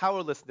of your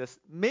powerlessness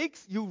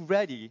makes you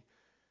ready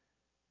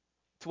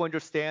to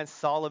understand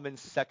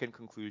Solomon's second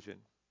conclusion,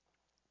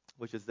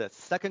 which is this.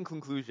 Second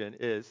conclusion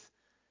is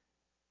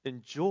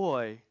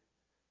enjoy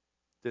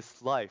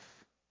this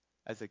life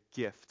as a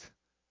gift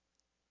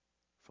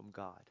from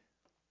God.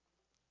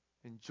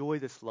 Enjoy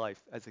this life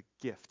as a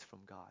gift from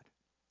God.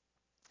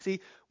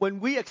 See, when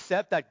we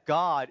accept that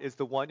God is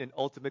the one in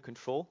ultimate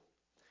control,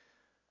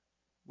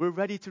 we're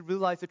ready to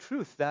realize the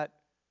truth that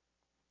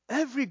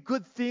every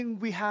good thing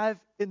we have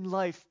in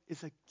life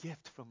is a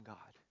gift from God.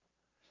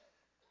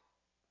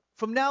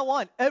 From now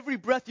on, every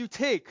breath you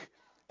take,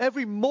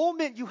 every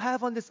moment you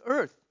have on this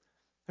earth,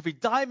 every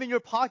dime in your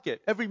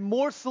pocket, every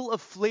morsel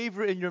of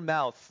flavor in your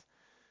mouth,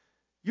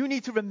 you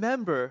need to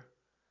remember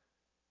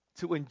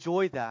to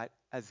enjoy that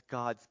as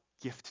God's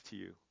gift to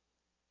you.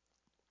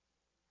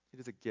 It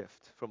is a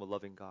gift from a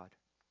loving God.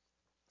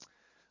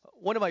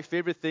 One of my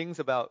favorite things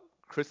about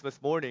Christmas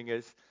morning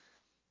is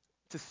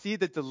to see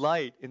the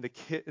delight in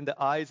the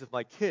eyes of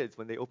my kids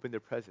when they open their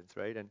presents,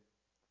 right? And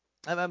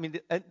I mean,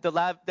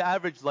 the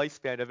average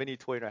lifespan of any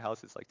toy in our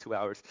house is like 2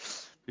 hours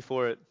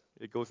before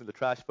it goes in the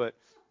trash. But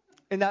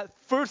in that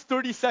first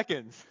 30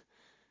 seconds,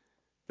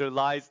 their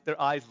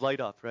eyes light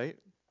up, right?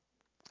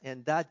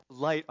 And that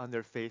light on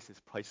their face is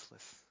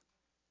priceless.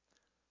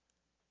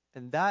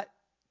 And that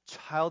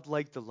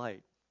childlike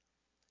delight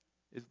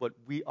is what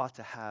we ought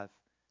to have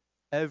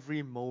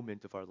every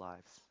moment of our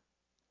lives.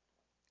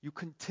 You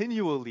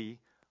continually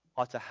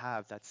ought to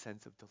have that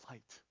sense of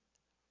delight.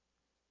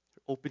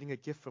 You're opening a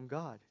gift from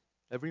God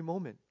every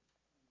moment.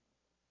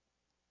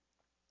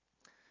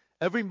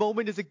 Every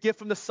moment is a gift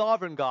from the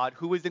sovereign God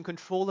who is in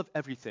control of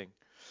everything.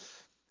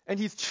 And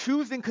He's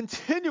choosing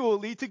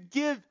continually to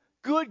give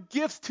good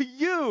gifts to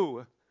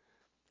you.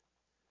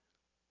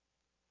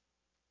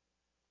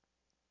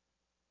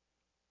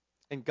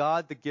 And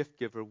God, the gift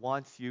giver,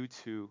 wants you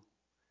to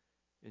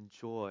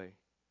enjoy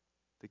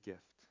the gift.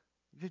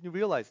 Did you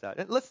realize that?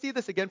 And let's see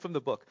this again from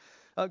the book.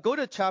 Go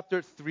to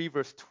chapter 3,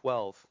 verse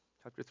 12.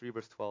 Chapter 3,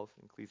 verse 12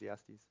 in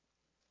Ecclesiastes. It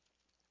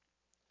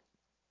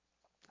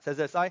says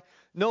this, I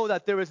know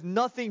that there is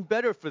nothing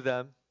better for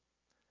them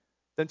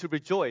than to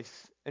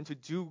rejoice and to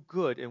do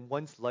good in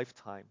one's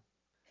lifetime.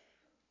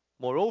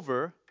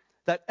 Moreover,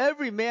 that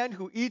every man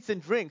who eats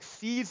and drinks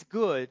sees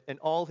good in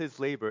all his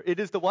labor. It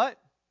is the what?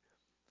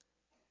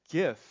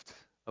 Gift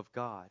of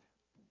God.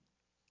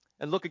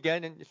 And look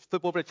again and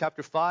flip over to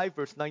chapter 5,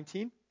 verse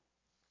 19.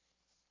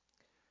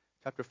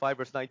 Chapter 5,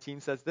 verse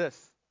 19 says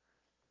this.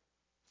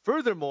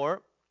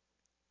 Furthermore,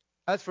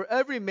 as for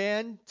every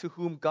man to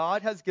whom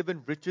God has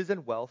given riches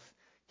and wealth,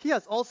 He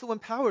has also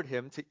empowered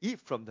him to eat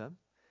from them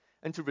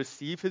and to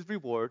receive his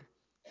reward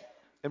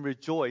and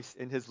rejoice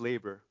in his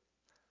labor.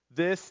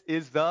 This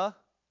is the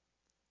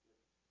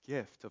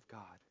gift of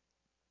God.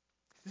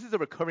 This is a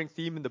recurring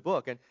theme in the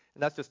book, and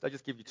I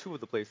just give you two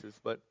of the places,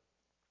 but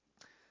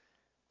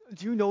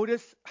do you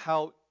notice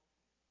how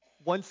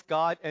once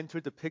God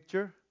entered the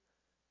picture,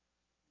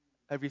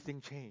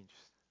 everything changed?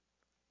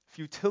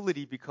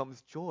 Futility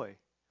becomes joy.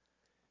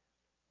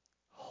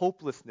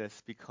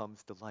 Hopelessness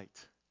becomes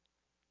delight.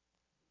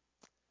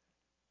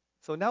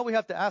 So now we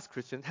have to ask,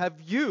 Christians, have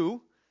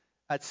you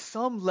at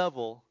some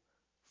level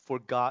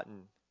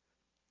forgotten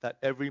that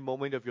every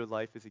moment of your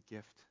life is a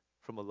gift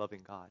from a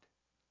loving God?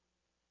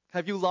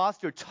 Have you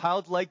lost your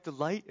childlike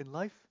delight in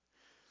life?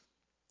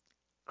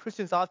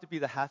 Christians ought to be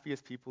the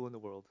happiest people in the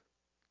world.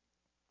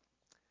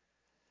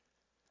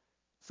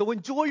 So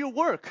enjoy your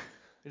work.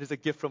 It is a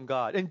gift from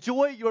God.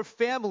 Enjoy your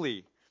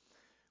family.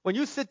 When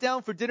you sit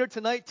down for dinner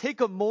tonight,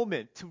 take a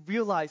moment to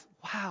realize,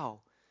 wow,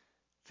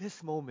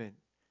 this moment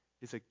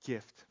is a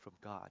gift from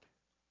God.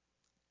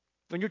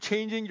 When you're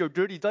changing your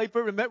dirty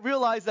diaper,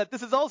 realize that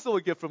this is also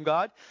a gift from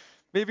God.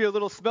 Maybe a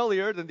little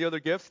smellier than the other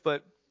gifts,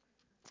 but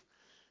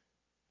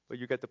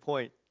you get the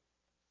point.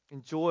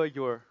 Enjoy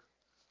your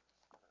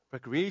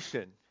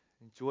recreation.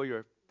 Enjoy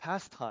your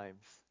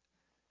pastimes.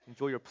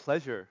 Enjoy your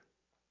pleasure.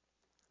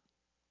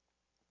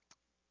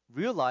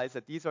 Realize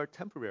that these are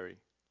temporary.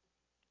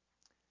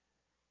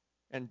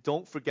 And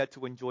don't forget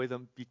to enjoy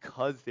them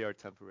because they are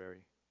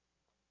temporary.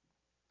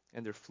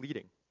 And they're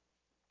fleeting.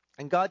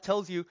 And God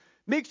tells you,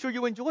 make sure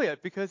you enjoy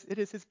it because it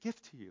is His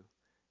gift to you.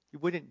 He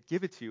wouldn't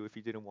give it to you if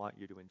He didn't want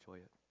you to enjoy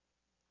it.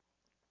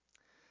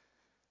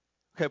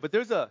 Okay, but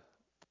there's a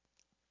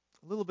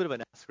little bit of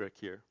an asterisk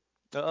here,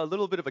 a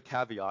little bit of a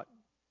caveat,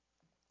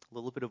 a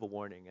little bit of a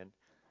warning, and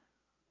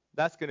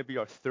that's going to be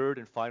our third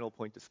and final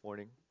point this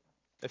morning.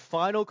 A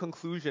final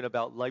conclusion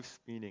about life's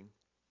meaning.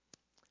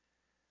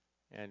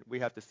 And we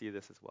have to see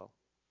this as well.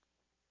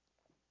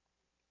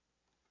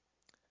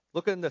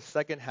 Look in the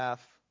second half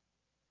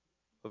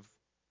of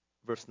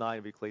verse 9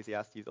 of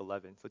Ecclesiastes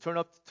 11.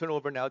 So turn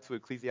over now to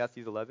Ecclesiastes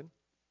 11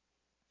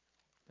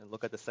 and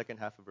look at the second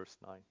half of verse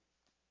 9.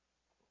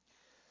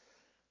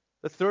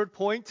 The third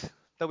point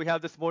that we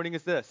have this morning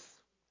is this.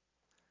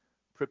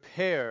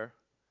 Prepare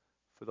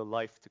for the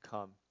life to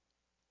come.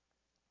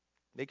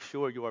 Make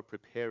sure you are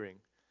preparing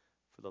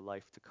for the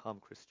life to come,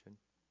 Christian.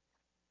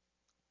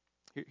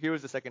 Here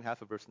is the second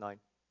half of verse 9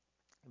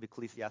 of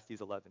Ecclesiastes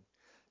 11.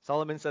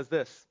 Solomon says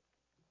this,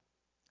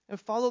 and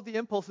follow the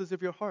impulses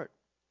of your heart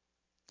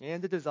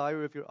and the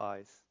desire of your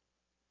eyes.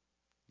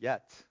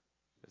 Yet,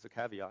 there's a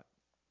caveat.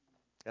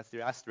 That's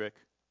the asterisk.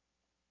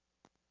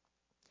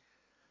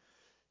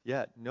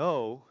 Yet,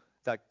 know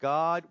that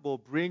God will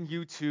bring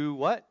you to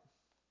what?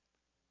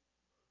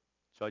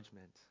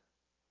 Judgment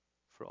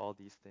for all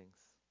these things.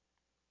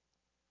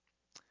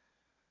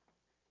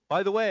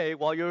 By the way,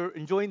 while you're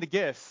enjoying the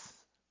gifts,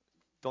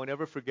 don't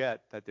ever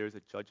forget that there's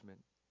a judgment.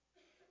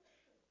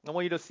 I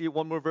want you to see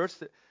one more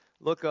verse.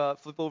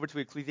 Flip over to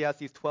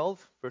Ecclesiastes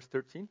 12, verse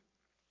 13.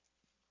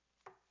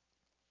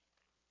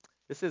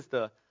 This is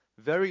the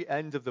very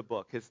end of the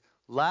book, his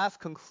last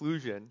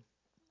conclusion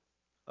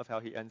of how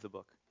he ends the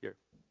book. Here,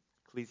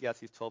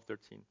 Ecclesiastes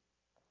 12:13.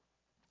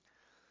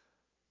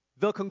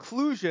 The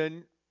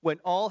conclusion, when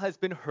all has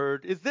been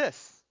heard, is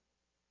this.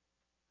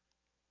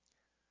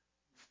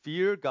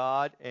 Fear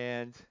God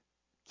and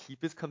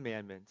keep His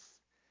commandments,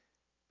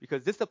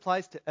 because this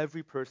applies to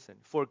every person.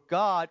 For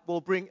God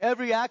will bring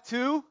every act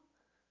to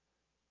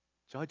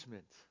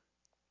judgment.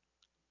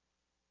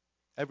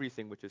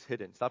 Everything which is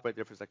hidden. Stop right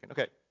there for a second.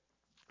 Okay.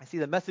 I see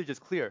the message is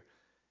clear.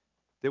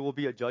 There will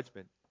be a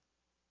judgment.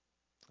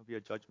 There will be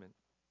a judgment.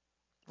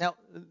 Now,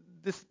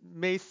 this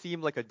may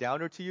seem like a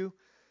downer to you,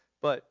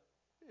 but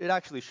it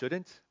actually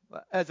shouldn't.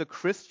 As a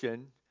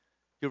Christian,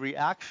 your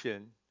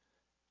reaction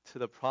to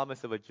the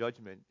promise of a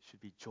judgment should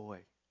be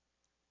joy.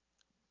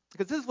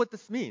 Because this is what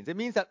this means. It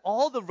means that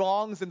all the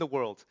wrongs in the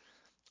world,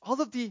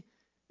 all of the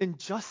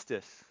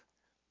injustice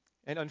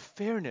and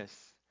unfairness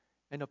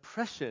and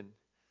oppression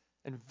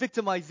and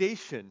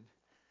victimization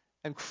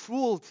and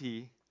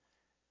cruelty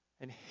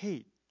and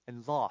hate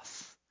and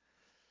loss,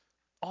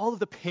 all of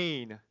the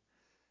pain,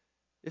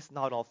 it's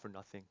not all for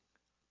nothing.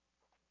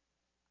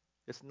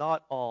 It's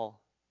not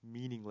all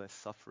meaningless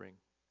suffering,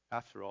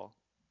 after all.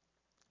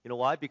 You know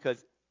why?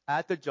 Because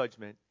at the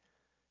judgment,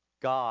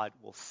 God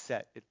will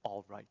set it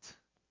all right.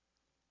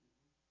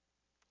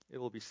 It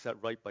will be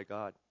set right by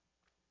God.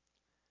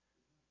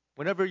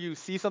 Whenever you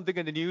see something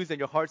in the news and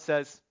your heart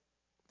says,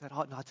 that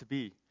ought not to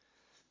be,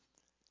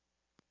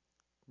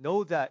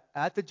 know that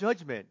at the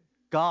judgment,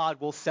 God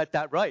will set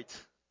that right.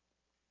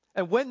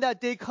 And when that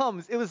day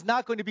comes, it is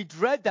not going to be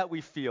dread that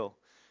we feel,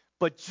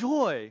 but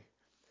joy.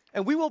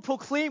 And we will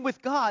proclaim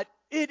with God,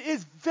 it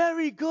is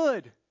very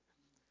good.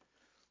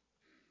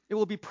 It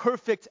will be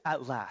perfect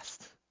at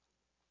last.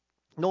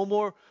 No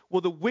more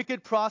will the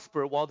wicked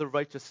prosper while the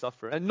righteous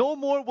suffer. And no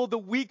more will the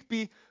weak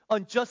be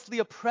unjustly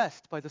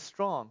oppressed by the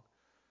strong.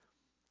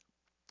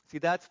 See,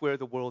 that's where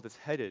the world is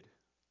headed.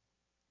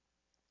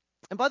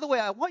 And by the way,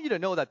 I want you to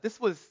know that this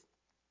was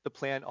the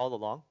plan all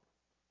along.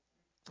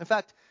 In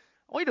fact,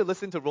 I want you to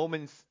listen to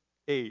Romans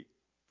 8,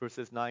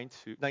 verses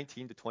 19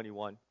 to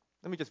 21.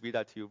 Let me just read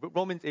that to you.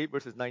 Romans 8,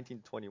 verses 19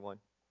 to 21.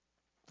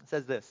 It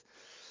says this.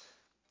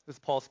 This is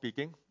Paul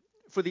speaking.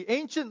 For the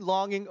ancient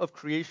longing of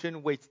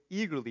creation waits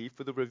eagerly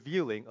for the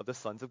revealing of the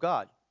sons of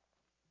God.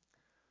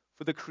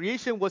 For the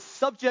creation was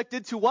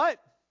subjected to what?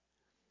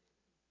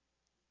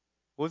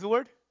 What was the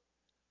word?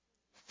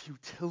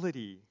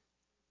 Futility.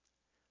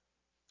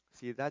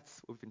 See,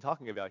 that's what we've been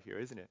talking about here,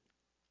 isn't it?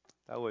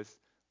 That was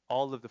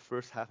all of the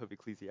first half of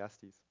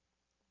Ecclesiastes.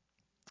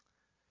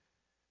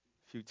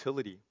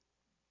 Futility.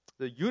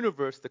 The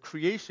universe, the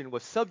creation,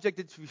 was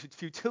subjected to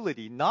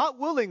futility, not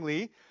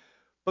willingly,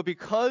 but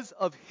because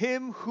of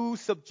him who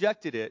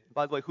subjected it.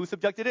 By the way, who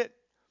subjected it?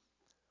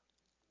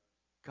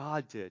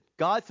 God did.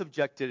 God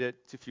subjected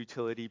it to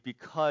futility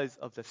because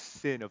of the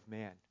sin of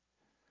man.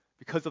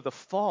 Because of the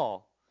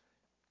fall.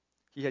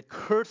 He had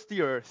cursed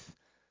the earth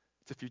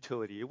to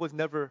futility. It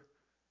wasn't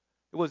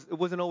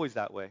always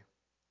that way.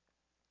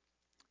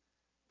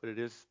 But it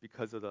is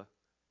because of the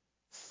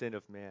sin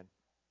of man.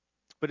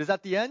 But is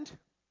that the end?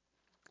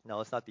 No,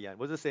 it's not the end.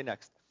 What does it say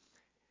next?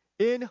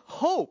 In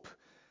hope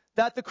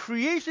that the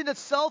creation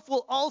itself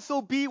will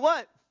also be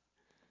what?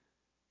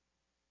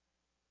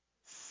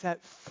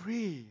 Set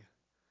free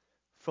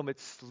from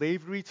its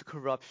slavery to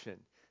corruption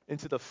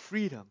into the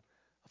freedom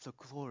of the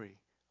glory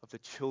of the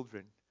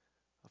children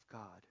of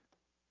God.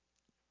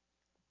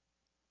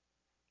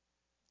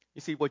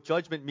 You see, what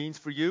judgment means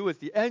for you is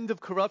the end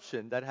of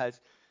corruption that has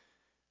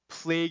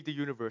plagued the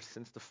universe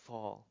since the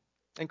fall.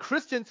 And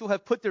Christians who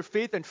have put their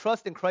faith and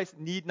trust in Christ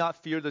need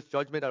not fear this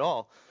judgment at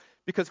all,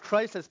 because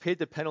Christ has paid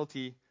the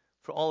penalty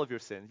for all of your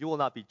sins. You will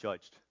not be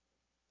judged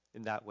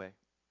in that way.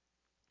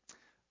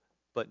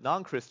 But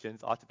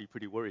non-Christians ought to be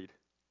pretty worried.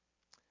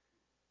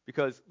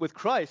 Because with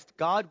Christ,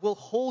 God will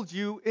hold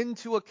you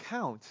into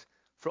account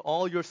for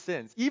all your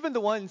sins, even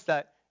the ones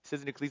that, it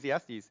says in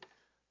Ecclesiastes,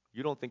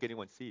 you don't think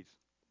anyone sees.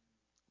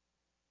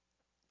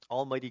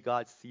 Almighty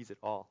God sees it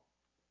all.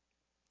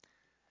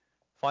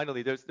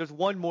 Finally, there's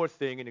one more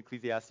thing in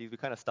Ecclesiastes. We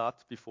kind of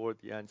stopped before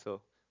the end,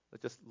 so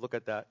let's just look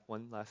at that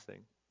one last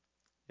thing.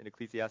 In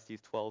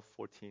Ecclesiastes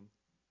 12:14.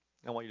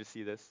 I want you to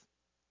see this.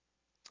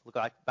 Look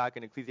back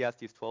in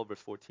Ecclesiastes 12,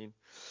 verse 14. It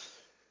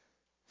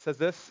says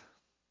this.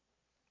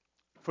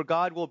 For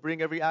God will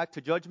bring every act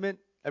to judgment,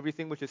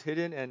 everything which is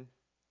hidden, and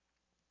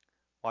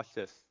watch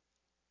this.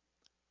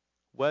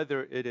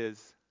 Whether it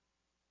is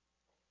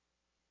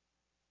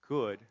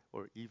good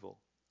or evil.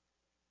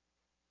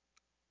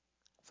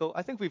 So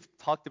I think we've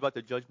talked about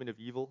the judgment of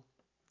evil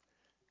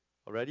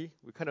already.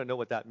 We kind of know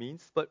what that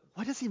means. But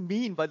what does he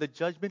mean by the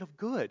judgment of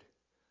good?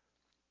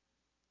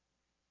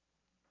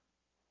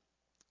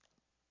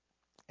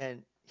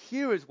 And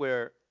here is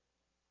where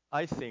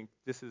I think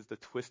this is the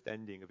twist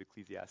ending of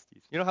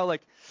Ecclesiastes. You know how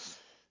like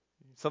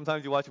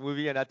sometimes you watch a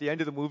movie and at the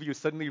end of the movie you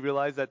suddenly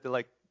realize that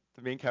the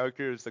main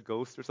character is a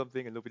ghost or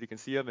something and nobody can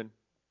see him,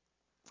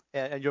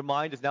 and your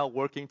mind is now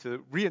working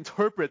to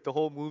reinterpret the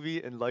whole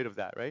movie in light of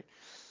that, right?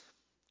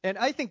 And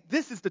I think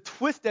this is the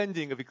twist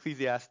ending of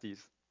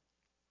Ecclesiastes.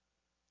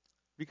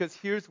 Because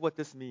here's what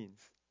this means.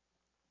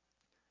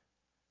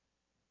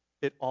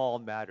 It all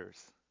matters.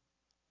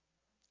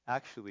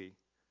 Actually,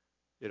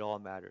 it all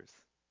matters.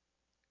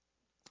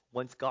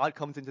 Once God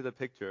comes into the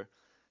picture,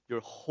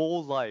 your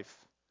whole life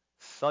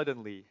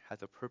suddenly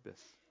has a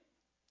purpose.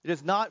 It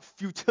is not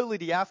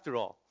futility after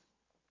all.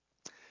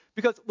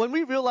 Because when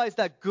we realize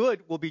that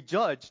good will be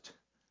judged,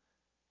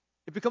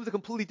 it becomes a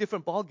completely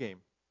different ballgame.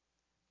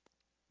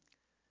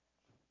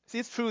 See,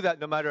 it's true that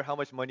no matter how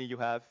much money you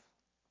have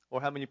or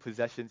how many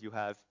possessions you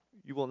have,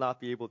 you will not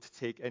be able to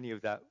take any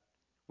of that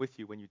with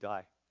you when you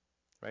die,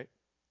 right?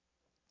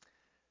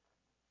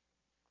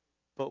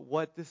 But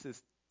what this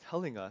is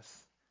telling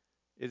us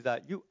is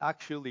that you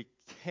actually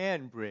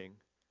can bring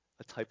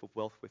a type of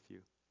wealth with you.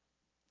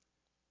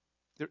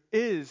 There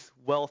is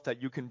wealth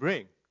that you can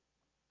bring.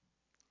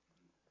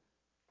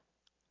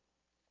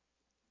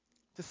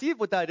 To see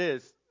what that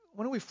is,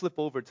 why don't we flip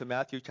over to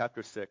Matthew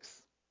chapter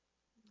 6,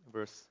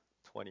 verse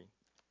 20.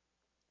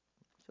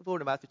 Let's go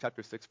to Matthew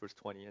chapter 6, verse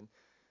 20, and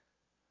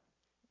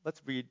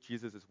let's read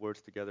Jesus'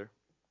 words together.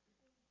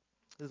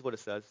 This is what it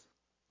says,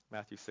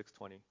 Matthew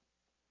 6:20.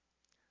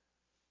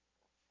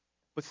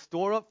 But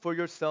store up for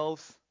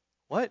yourselves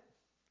what?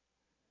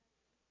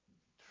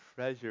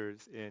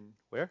 Treasures in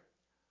where?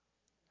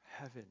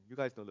 Heaven. You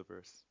guys know the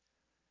verse.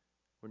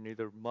 Where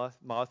neither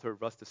moth or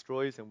rust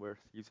destroys, and where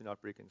thieves do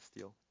not break and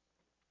steal.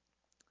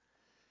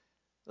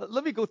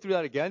 Let me go through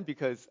that again,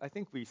 because I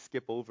think we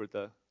skip over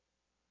the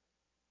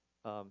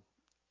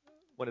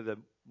one of the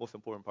most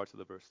important parts of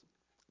the verse.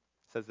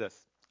 It says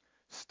this: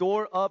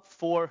 store up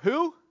for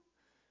who?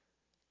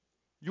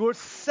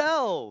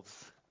 Yourselves.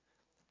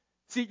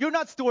 See, you're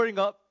not storing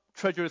up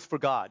treasures for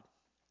God.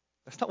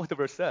 That's not what the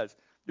verse says.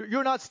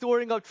 You're not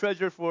storing up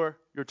treasure for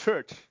your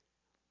church.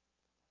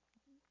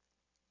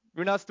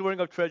 You're not storing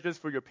up treasures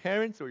for your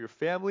parents or your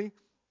family,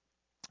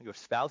 your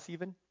spouse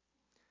even.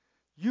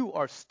 You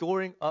are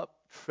storing up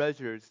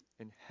treasures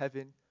in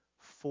heaven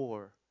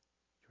for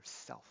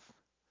yourself.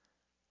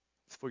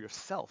 It's for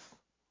yourself.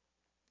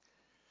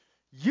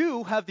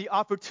 You have the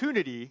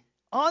opportunity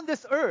on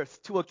this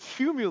earth to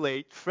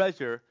accumulate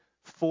treasure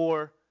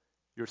for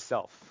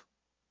yourself.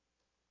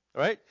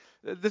 All right?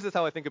 This is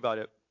how I think about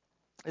it.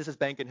 This is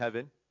bank in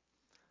heaven.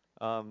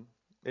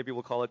 Maybe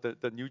we'll call it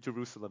the New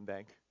Jerusalem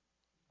Bank,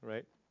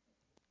 right?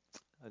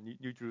 A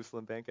New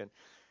Jerusalem Bank.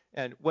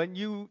 And when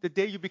the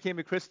day you became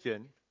a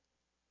Christian,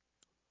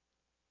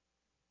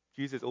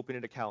 Jesus opened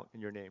an account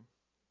in your name.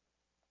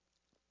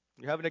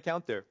 You have an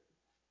account there.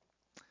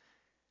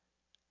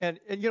 And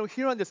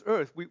here on this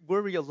earth, we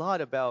worry a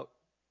lot about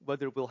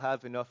whether we'll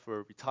have enough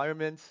for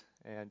retirement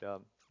and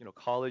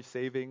college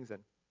savings,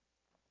 and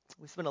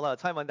we spend a lot of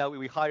time on that.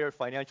 We hire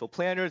financial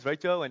planners, right,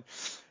 Joe?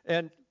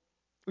 And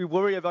we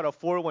worry about our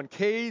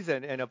 401ks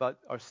and about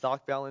our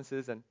stock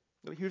balances. And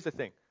here's the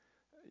thing: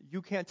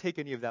 you can't take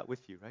any of that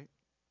with you, right?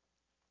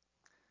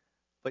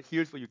 But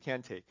here's what you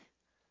can take: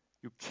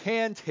 you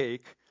can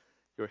take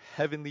your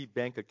heavenly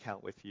bank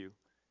account with you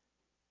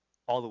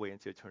all the way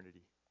into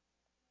eternity.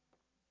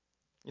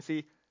 You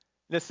see,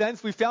 in a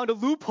sense, we found a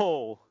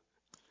loophole.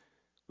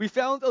 We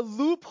found a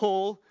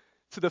loophole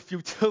to the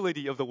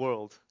futility of the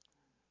world.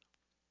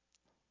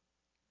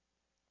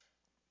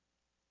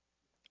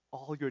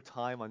 All your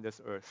time on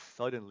this earth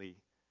suddenly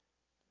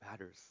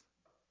matters.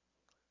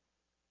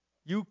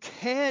 You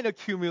can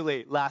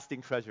accumulate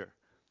lasting treasure.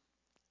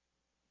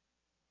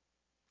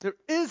 There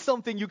is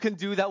something you can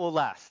do that will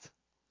last.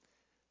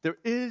 There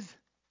is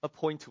a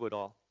point to it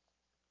all.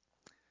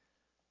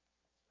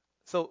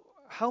 So,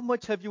 how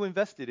much have you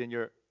invested in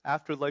your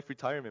afterlife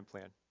retirement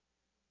plan?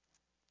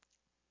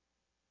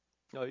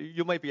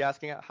 You might be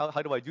asking, how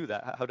do I do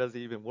that? How does it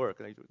even work?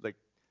 Like,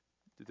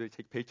 do they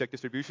take paycheck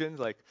distributions?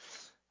 Like,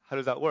 how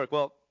does that work?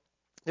 Well,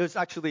 there's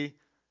actually,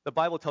 the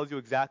Bible tells you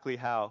exactly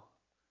how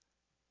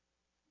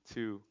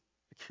to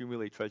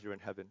accumulate treasure in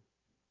heaven.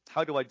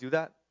 How do I do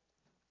that?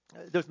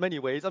 There's many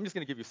ways. I'm just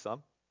going to give you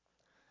some.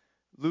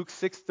 Luke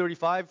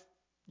 6:35,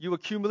 you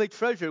accumulate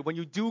treasure when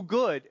you do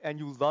good and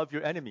you love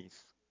your enemies,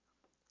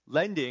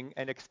 lending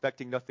and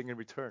expecting nothing in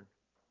return.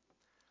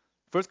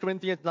 1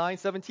 Corinthians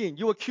 9:17,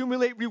 you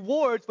accumulate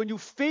rewards when you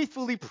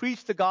faithfully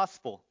preach the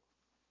gospel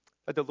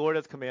that the Lord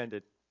has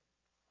commanded.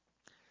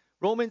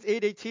 Romans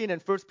 8:18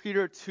 and 1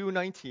 Peter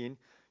 2:19,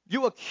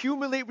 you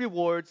accumulate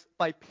rewards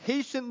by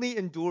patiently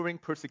enduring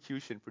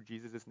persecution for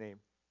Jesus' name.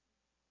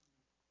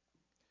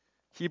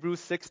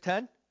 Hebrews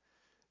 6:10,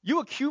 you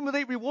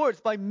accumulate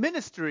rewards by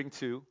ministering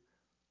to,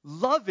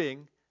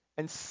 loving,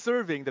 and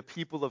serving the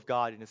people of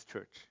God in His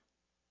church.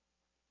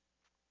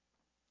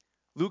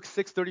 Luke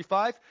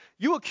 6:35,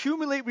 you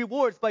accumulate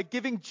rewards by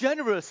giving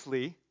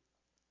generously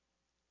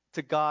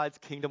to God's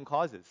kingdom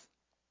causes.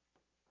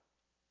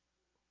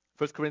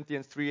 1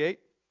 Corinthians 3:8,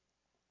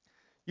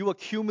 you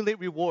accumulate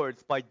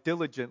rewards by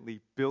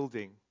diligently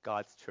building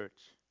God's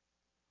church.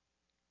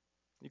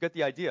 You get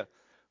the idea.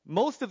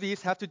 Most of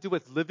these have to do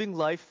with living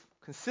life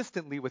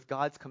consistently with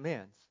God's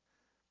commands,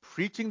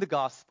 preaching the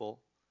gospel,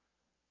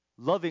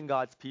 loving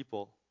God's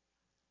people,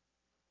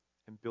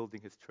 and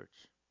building His church.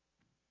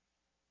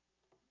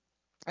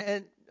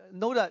 And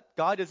know that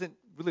God isn't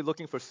really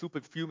looking for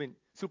superhuman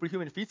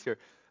feats here.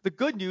 The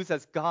good news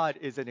is God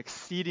is an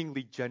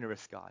exceedingly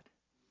generous God.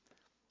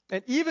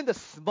 And even the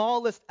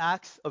smallest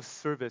acts of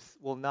service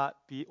will not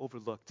be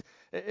overlooked.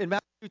 In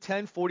Matthew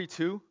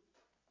 10:42,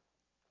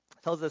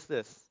 tells us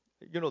this.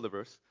 You know the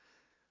verse.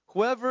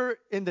 Whoever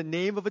in the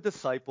name of a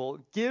disciple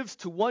gives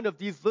to one of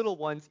these little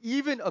ones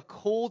even a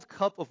cold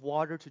cup of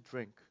water to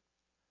drink,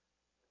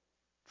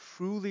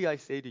 truly I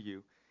say to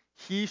you,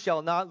 he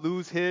shall not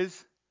lose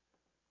his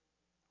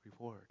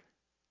reward.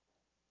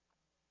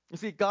 You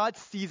see, God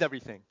sees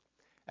everything,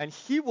 and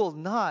He will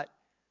not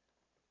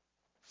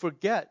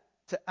forget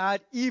to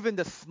add even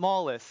the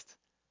smallest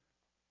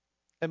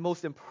and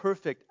most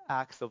imperfect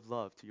acts of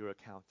love to your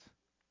account.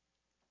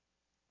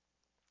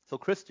 So,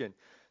 Christian,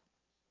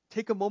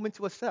 take a moment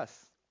to assess.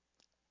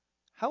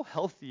 How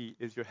healthy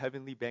is your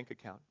heavenly bank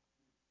account?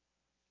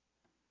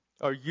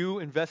 Are you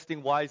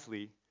investing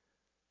wisely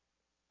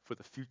for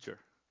the future,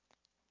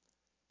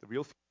 the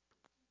real future?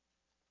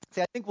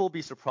 See, I think we'll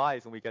be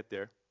surprised when we get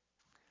there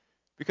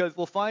because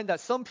we'll find that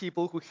some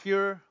people who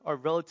here are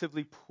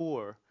relatively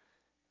poor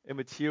in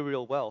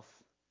material wealth,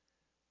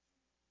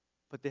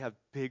 but they have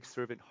big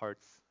servant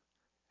hearts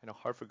and a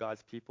heart for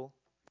God's people.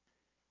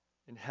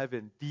 In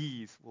heaven,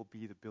 these will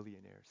be the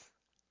billionaires.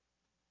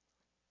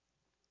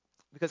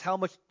 Because how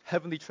much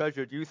heavenly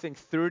treasure do you think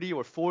 30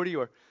 or 40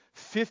 or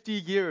 50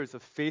 years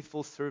of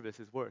faithful service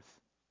is worth?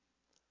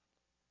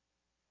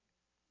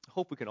 I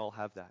hope we can all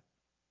have that.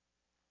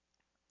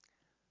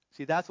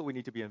 See, that's what we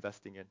need to be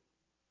investing in.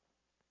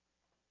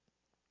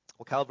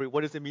 Well, Calvary,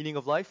 what is the meaning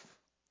of life?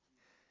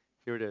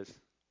 Here it is.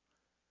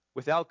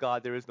 Without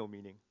God, there is no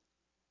meaning.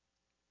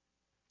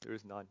 There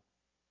is none.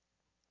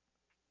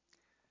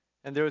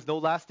 And there is no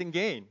lasting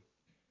gain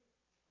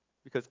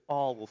because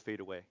all will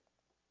fade away.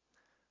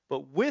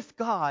 But with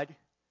God,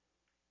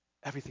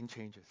 everything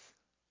changes.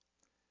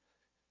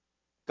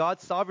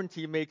 God's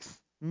sovereignty makes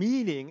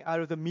meaning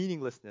out of the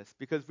meaninglessness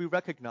because we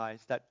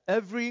recognize that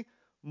every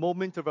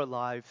moment of our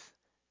lives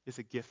is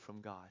a gift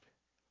from God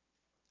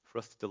for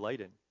us to delight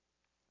in.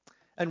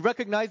 And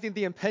recognizing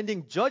the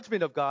impending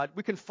judgment of God,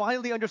 we can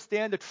finally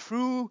understand the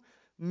true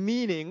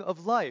meaning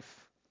of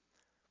life.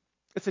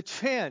 It's a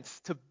chance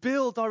to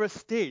build our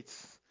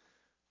estates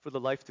for the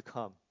life to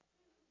come,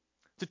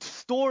 to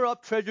store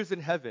up treasures in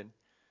heaven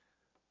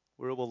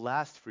where it will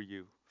last for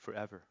you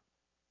forever.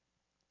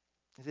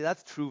 You see,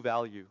 that's true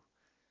value.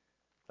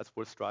 That's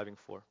worth striving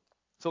for.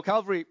 So,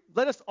 Calvary,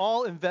 let us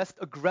all invest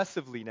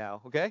aggressively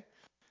now, okay?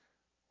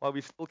 While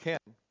we still can.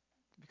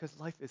 Because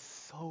life is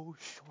so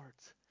short.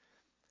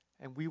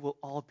 And we will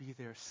all be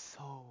there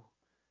so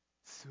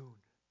soon.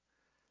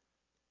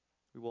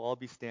 We will all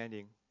be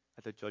standing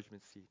at the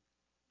judgment seat.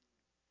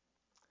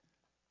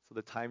 So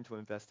the time to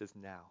invest is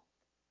now.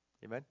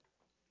 Amen?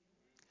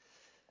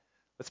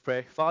 Let's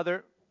pray.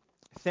 Father,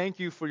 thank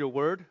you for your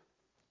word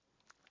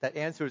that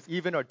answers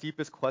even our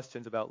deepest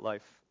questions about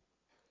life.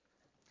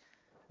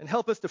 And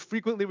help us to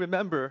frequently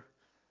remember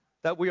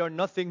that we are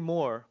nothing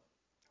more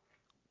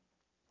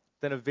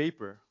than a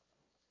vapor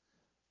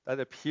that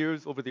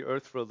appears over the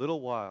earth for a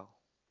little while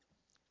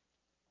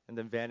and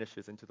then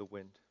vanishes into the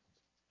wind.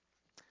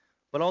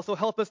 But also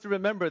help us to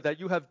remember that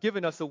you have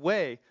given us a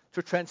way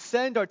to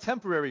transcend our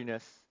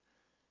temporariness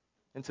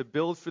and to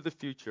build for the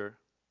future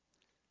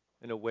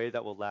in a way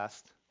that will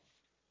last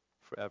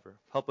forever.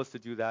 Help us to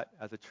do that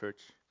as a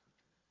church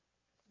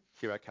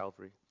here at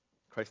Calvary.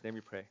 In Christ's name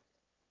we pray.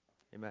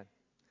 Amen.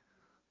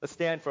 Let's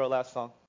stand for our last song.